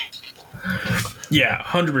unprecedented. Yeah,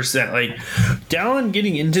 100%. Like, Dallin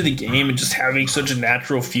getting into the game and just having such a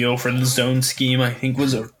natural feel for the zone scheme, I think,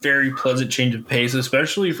 was a very pleasant change of pace,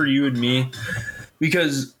 especially for you and me,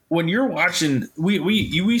 because when you're watching,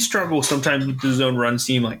 we struggle sometimes with the zone run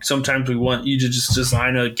scheme. Like, sometimes we want you to just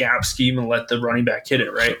design a gap scheme and let the running back hit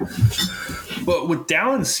it, right? But with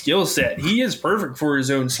Dallin's skill set, he is perfect for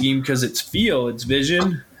his own scheme because it's feel, it's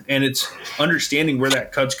vision, and it's understanding where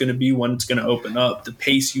that cut's going to be, when it's going to open up, the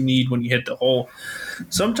pace you need when you hit the hole.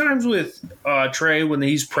 Sometimes with Trey, when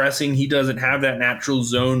he's pressing, he doesn't have that natural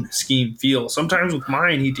zone scheme feel. Sometimes with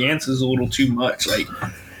mine, he dances a little too much. Like,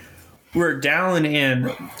 where Dallin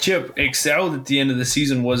and Chip excelled at the end of the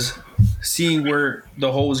season was seeing where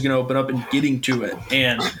the hole was going to open up and getting to it.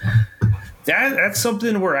 And that's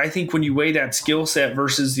something where I think when you weigh that skill set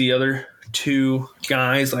versus the other 2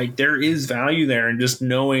 guys, like, there is value there in just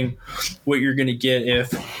knowing what you're going to get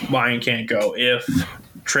if Ryan can't go, if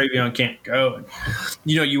Travion can't go. And,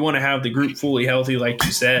 you know, you want to have the group fully healthy, like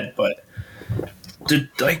you said, but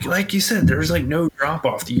like you said, there's like no drop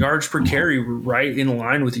off. The yards per carry were right in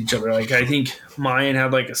line with each other. Like I think Mayan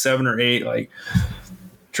had like a 7 or 8. Like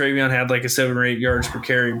Travion had like a 7 or 8 yards per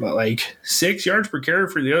carry, but like 6 yards per carry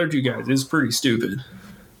for the other two guys is pretty stupid.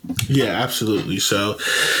 Yeah, absolutely. So,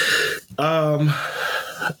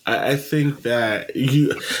 I think that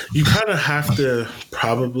you kind of have to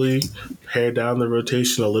probably pare down the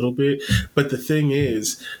rotation a little bit. But the thing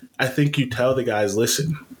is, I think you tell the guys,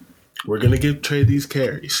 listen, we're going to give Trey these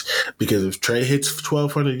carries because if Trey hits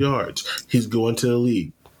 1,200 yards, he's going to the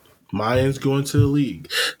league. Mayan's going to the league.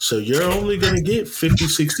 So you're only going to get 50,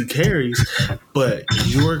 60 carries, but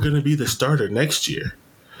you're going to be the starter next year.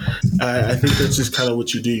 I think that's just kind of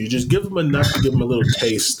what you do. You just give them enough to give them a little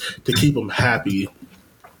taste to keep them happy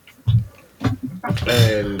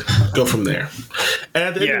and go from there. And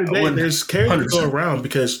at the end of the day, there's carries to go around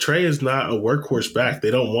because Trey is not a workhorse back. They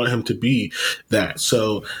don't want him to be that.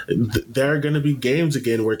 So there are going to be games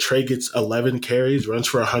again where Trey gets 11 carries, runs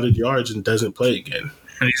for 100 yards, and doesn't play again.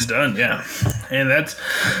 And he's done, yeah. And that's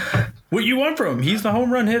what you want from him. He's the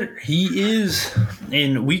home run hitter. He is,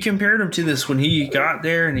 and we compared him to this when he got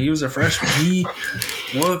there and he was a freshman. He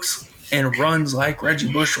looks and runs like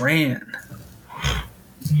Reggie Bush ran.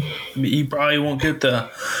 He probably won't get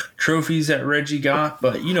the trophies that Reggie got,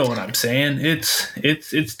 but you know what I'm saying.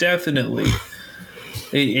 It's definitely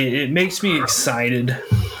it makes me excited.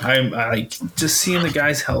 I like just seeing the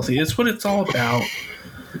guys healthy. It's what it's all about.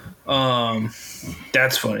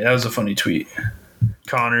 That's funny. That was a funny tweet.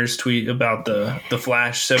 Connor's tweet about the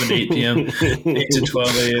Flash 7 to 8 p.m., 8 to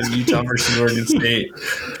 12 a.m. Utah versus Oregon State,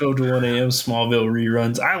 12 to 1 a.m. Smallville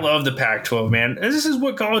reruns. I love the Pac-12, man. This is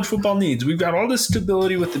what college football needs. We've got all this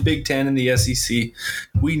stability with the Big Ten and the SEC.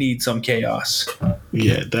 We need some chaos.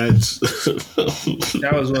 Yeah, that's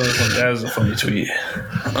that was a funny tweet.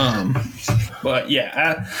 But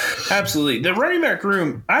yeah, absolutely. The running back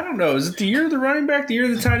room. I don't know. Is it the year of the running back, the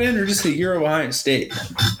year of the tight end, or just the year of Ohio State?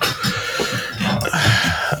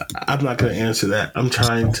 I'm not going to answer that. I'm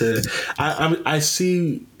trying to. I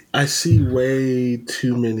see way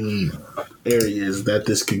too many areas that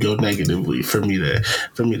this could go negatively for me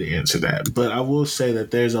to answer that. But I will say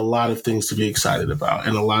that there's a lot of things to be excited about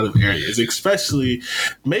in a lot of areas, especially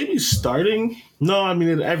maybe starting. No, I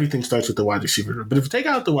mean everything starts with the wide receiver room. But if you take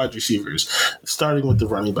out the wide receivers, starting with the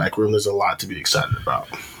running back room, there's a lot to be excited about.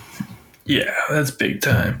 Yeah, that's big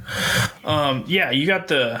time. You got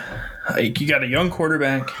you got a young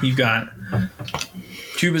quarterback. You've got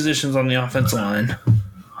 2 positions on the offensive line.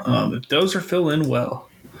 If those are filled in well,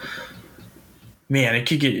 man, it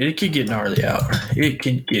could get gnarly out. It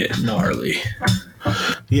can get gnarly.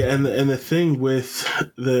 Yeah, and the thing with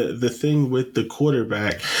the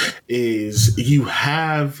quarterback is you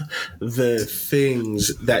have the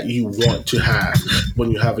things that you want to have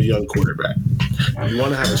when you have a young quarterback. You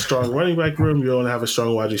want to have a strong running back room. You want to have a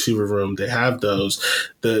strong wide receiver room. They have those.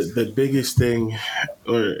 The biggest thing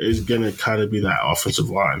is going to kind of be that offensive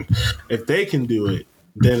line. If they can do it,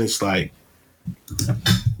 then it's like,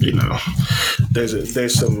 you know,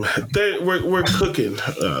 there's some. We're cooking.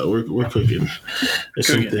 We're cooking. There's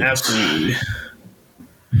cooking, absolutely.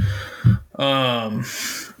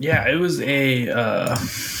 Yeah, it was a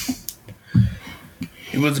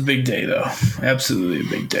big day though. Absolutely a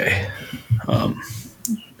big day.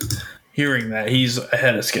 Hearing that he's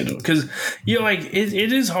ahead of schedule because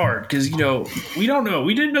it is hard because we don't know,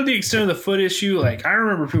 we didn't know the extent of the foot issue. Like I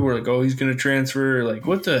remember people were like, oh, he's gonna transfer, like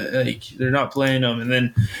what the, like they're not playing him, and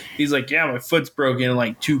then he's like, yeah, my foot's broken in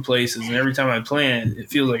like 2 places and every time I play it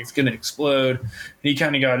feels like it's gonna explode. And he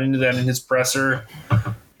kind of got into that in his presser.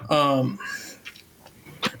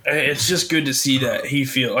 It's just good to see that he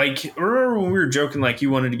feel like, remember when we were joking like he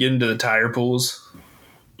wanted to get into the tire pools?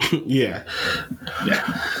 Yeah.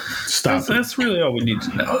 Stop. That's really all we need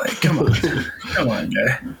to know. Like, come on,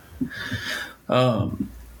 guy.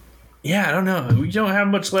 Yeah, I don't know. We don't have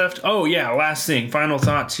much left. Oh yeah, last thing, final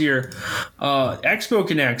thoughts here. Expo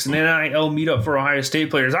Connects, an NIL meetup for Ohio State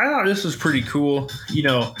players. I thought this was pretty cool.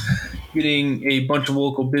 Getting a bunch of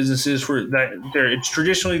local businesses for that. It's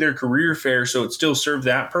traditionally their career fair, so it still served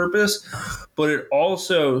that purpose, but it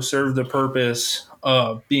also served the purpose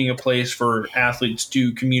of being a place for athletes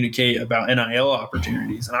to communicate about NIL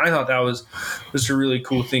opportunities. And I thought that was just a really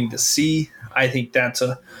cool thing to see. I think that's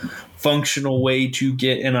a functional way to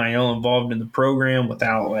get NIL involved in the program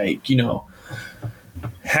without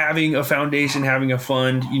having a foundation, having a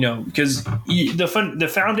fund, because the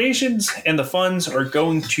foundations and the funds are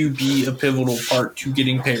going to be a pivotal part to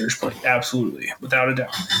getting players played. Absolutely, without a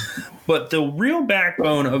doubt. But the real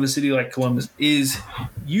backbone of a city like Columbus is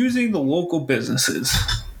using the local businesses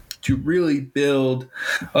to really build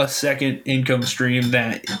a second income stream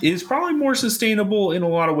that is probably more sustainable in a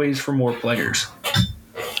lot of ways for more players.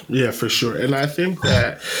 Yeah, for sure. And I think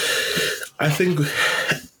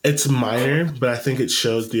it's minor, but I think it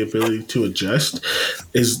shows the ability to adjust.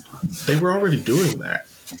 Is they were already doing that.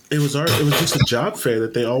 It was just a job fair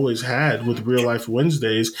that they always had with Real Life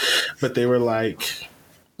Wednesdays, but they were like,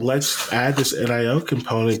 let's add this NIL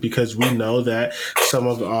component because we know that some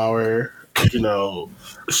of our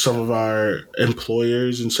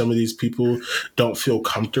employers and some of these people don't feel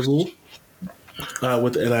comfortable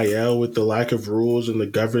with NIL, with the lack of rules and the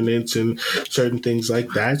governance and certain things like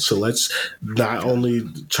that. So let's not only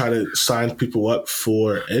try to sign people up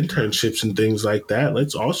for internships and things like that,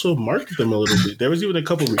 let's also market them a little bit. There was even a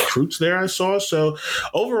couple recruits there I saw. So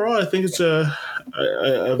overall, I think it's a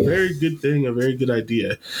very good thing, a very good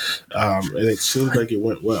idea. And it seems like it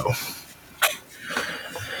went well.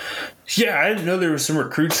 Yeah, I didn't know there were some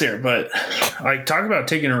recruits there, but like talk about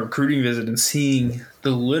taking a recruiting visit and seeing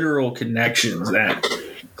the literal connections that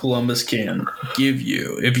Columbus can give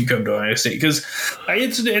you if you come to Ohio State. Because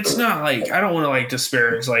it's not like, I don't want to like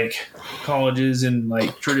disparage like colleges and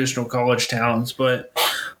like traditional college towns, but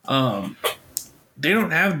they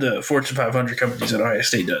don't have the Fortune 500 companies that Ohio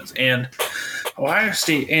State does. And Ohio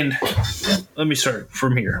State, and let me start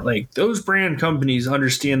from here. Like those brand companies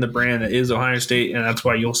understand the brand that is Ohio State, and that's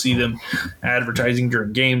why you'll see them advertising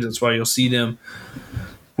during games. That's why you'll see them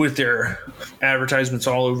with their advertisements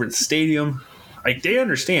all over the stadium. Like they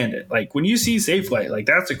understand it. Like when you see Safelite, like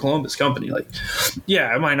that's a Columbus company. Like,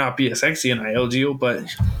 yeah, it might not be a sexy NIL deal, but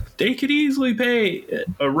they could easily pay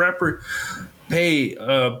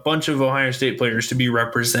a bunch of Ohio State players to be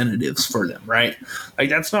representatives for them, right? Like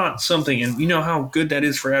that's not something, and you know how good that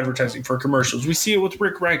is for advertising, for commercials. We see it with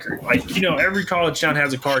Rick Riker. Like, every college town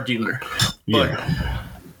has a car dealer. But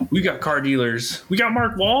we got car dealers. We got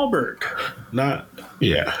Mark Wahlberg. I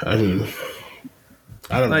mean,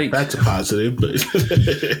 I don't know if that's a positive, but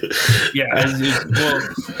yeah. Well,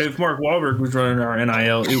 if Mark Wahlberg was running our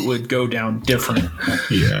NIL, it would go down different.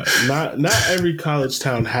 Yeah, not every college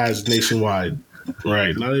town has Nationwide,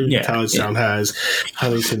 right? Not every college town has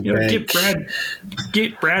Huntington Bank.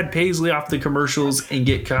 Get Brad Paisley off the commercials and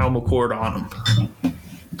get Kyle McCord on them.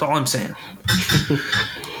 That's all I'm saying.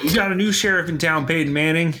 We got a new sheriff in town, Peyton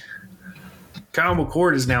Manning. Kyle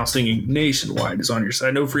McCord is now singing Nationwide is on your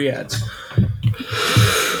side. No free ads.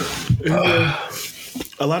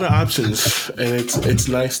 A lot of options, and it's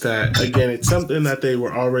nice that, again, it's something that they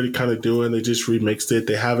were already kind of doing. They just remixed it.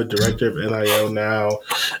 They have a director of NIL now.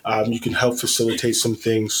 You can help facilitate some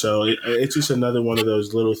things. So it's just another one of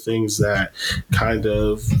those little things that kind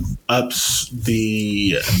of ups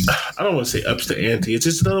the – I don't want to say ups the ante. It's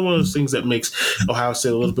just another one of those things that makes Ohio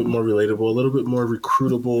State a little bit more relatable, a little bit more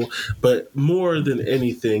recruitable, but more than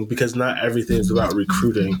anything, because not everything is about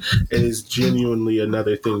recruiting, it is genuinely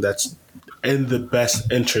another thing that's in the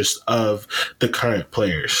best interest of the current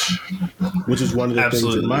players, which is one of the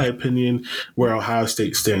things, in my opinion, where Ohio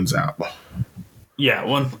State stands out. Yeah,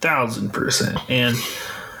 1,000%. And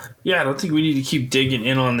yeah, I don't think we need to keep digging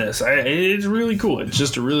in on this. It's really cool. It's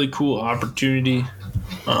just a really cool opportunity.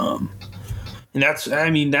 And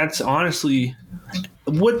that's honestly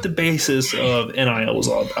what the basis of NIL was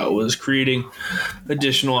all about, was creating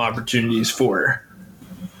additional opportunities for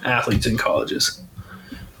athletes in colleges.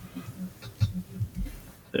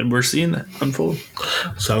 And we're seeing that unfold.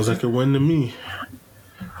 Sounds like a win to me.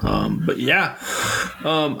 But yeah,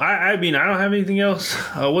 I mean, I don't have anything else.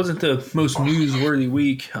 It wasn't the most newsworthy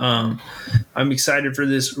week. I'm excited for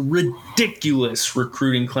this ridiculous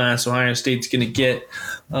recruiting class Ohio State's going to get.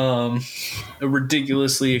 A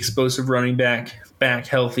ridiculously explosive running back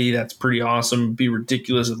healthy. That's pretty awesome. It'd be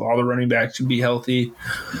ridiculous if all the running backs should be healthy.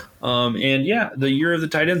 And yeah, the year of the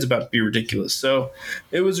tight end's about to be ridiculous. So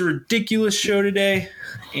it was a ridiculous show today.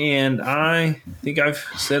 And I think I've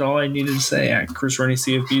said all I needed to say. At Chris Rennie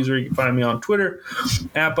CFBs, where you can find me on Twitter,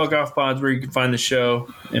 at Buckoff Pods, where you can find the show.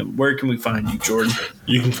 And where can we find you, Jordan?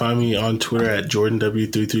 You can find me on Twitter at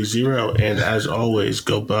JordanW330. And as always,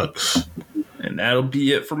 go Bucks. And that'll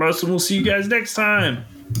be it from us, and we'll see you guys next time.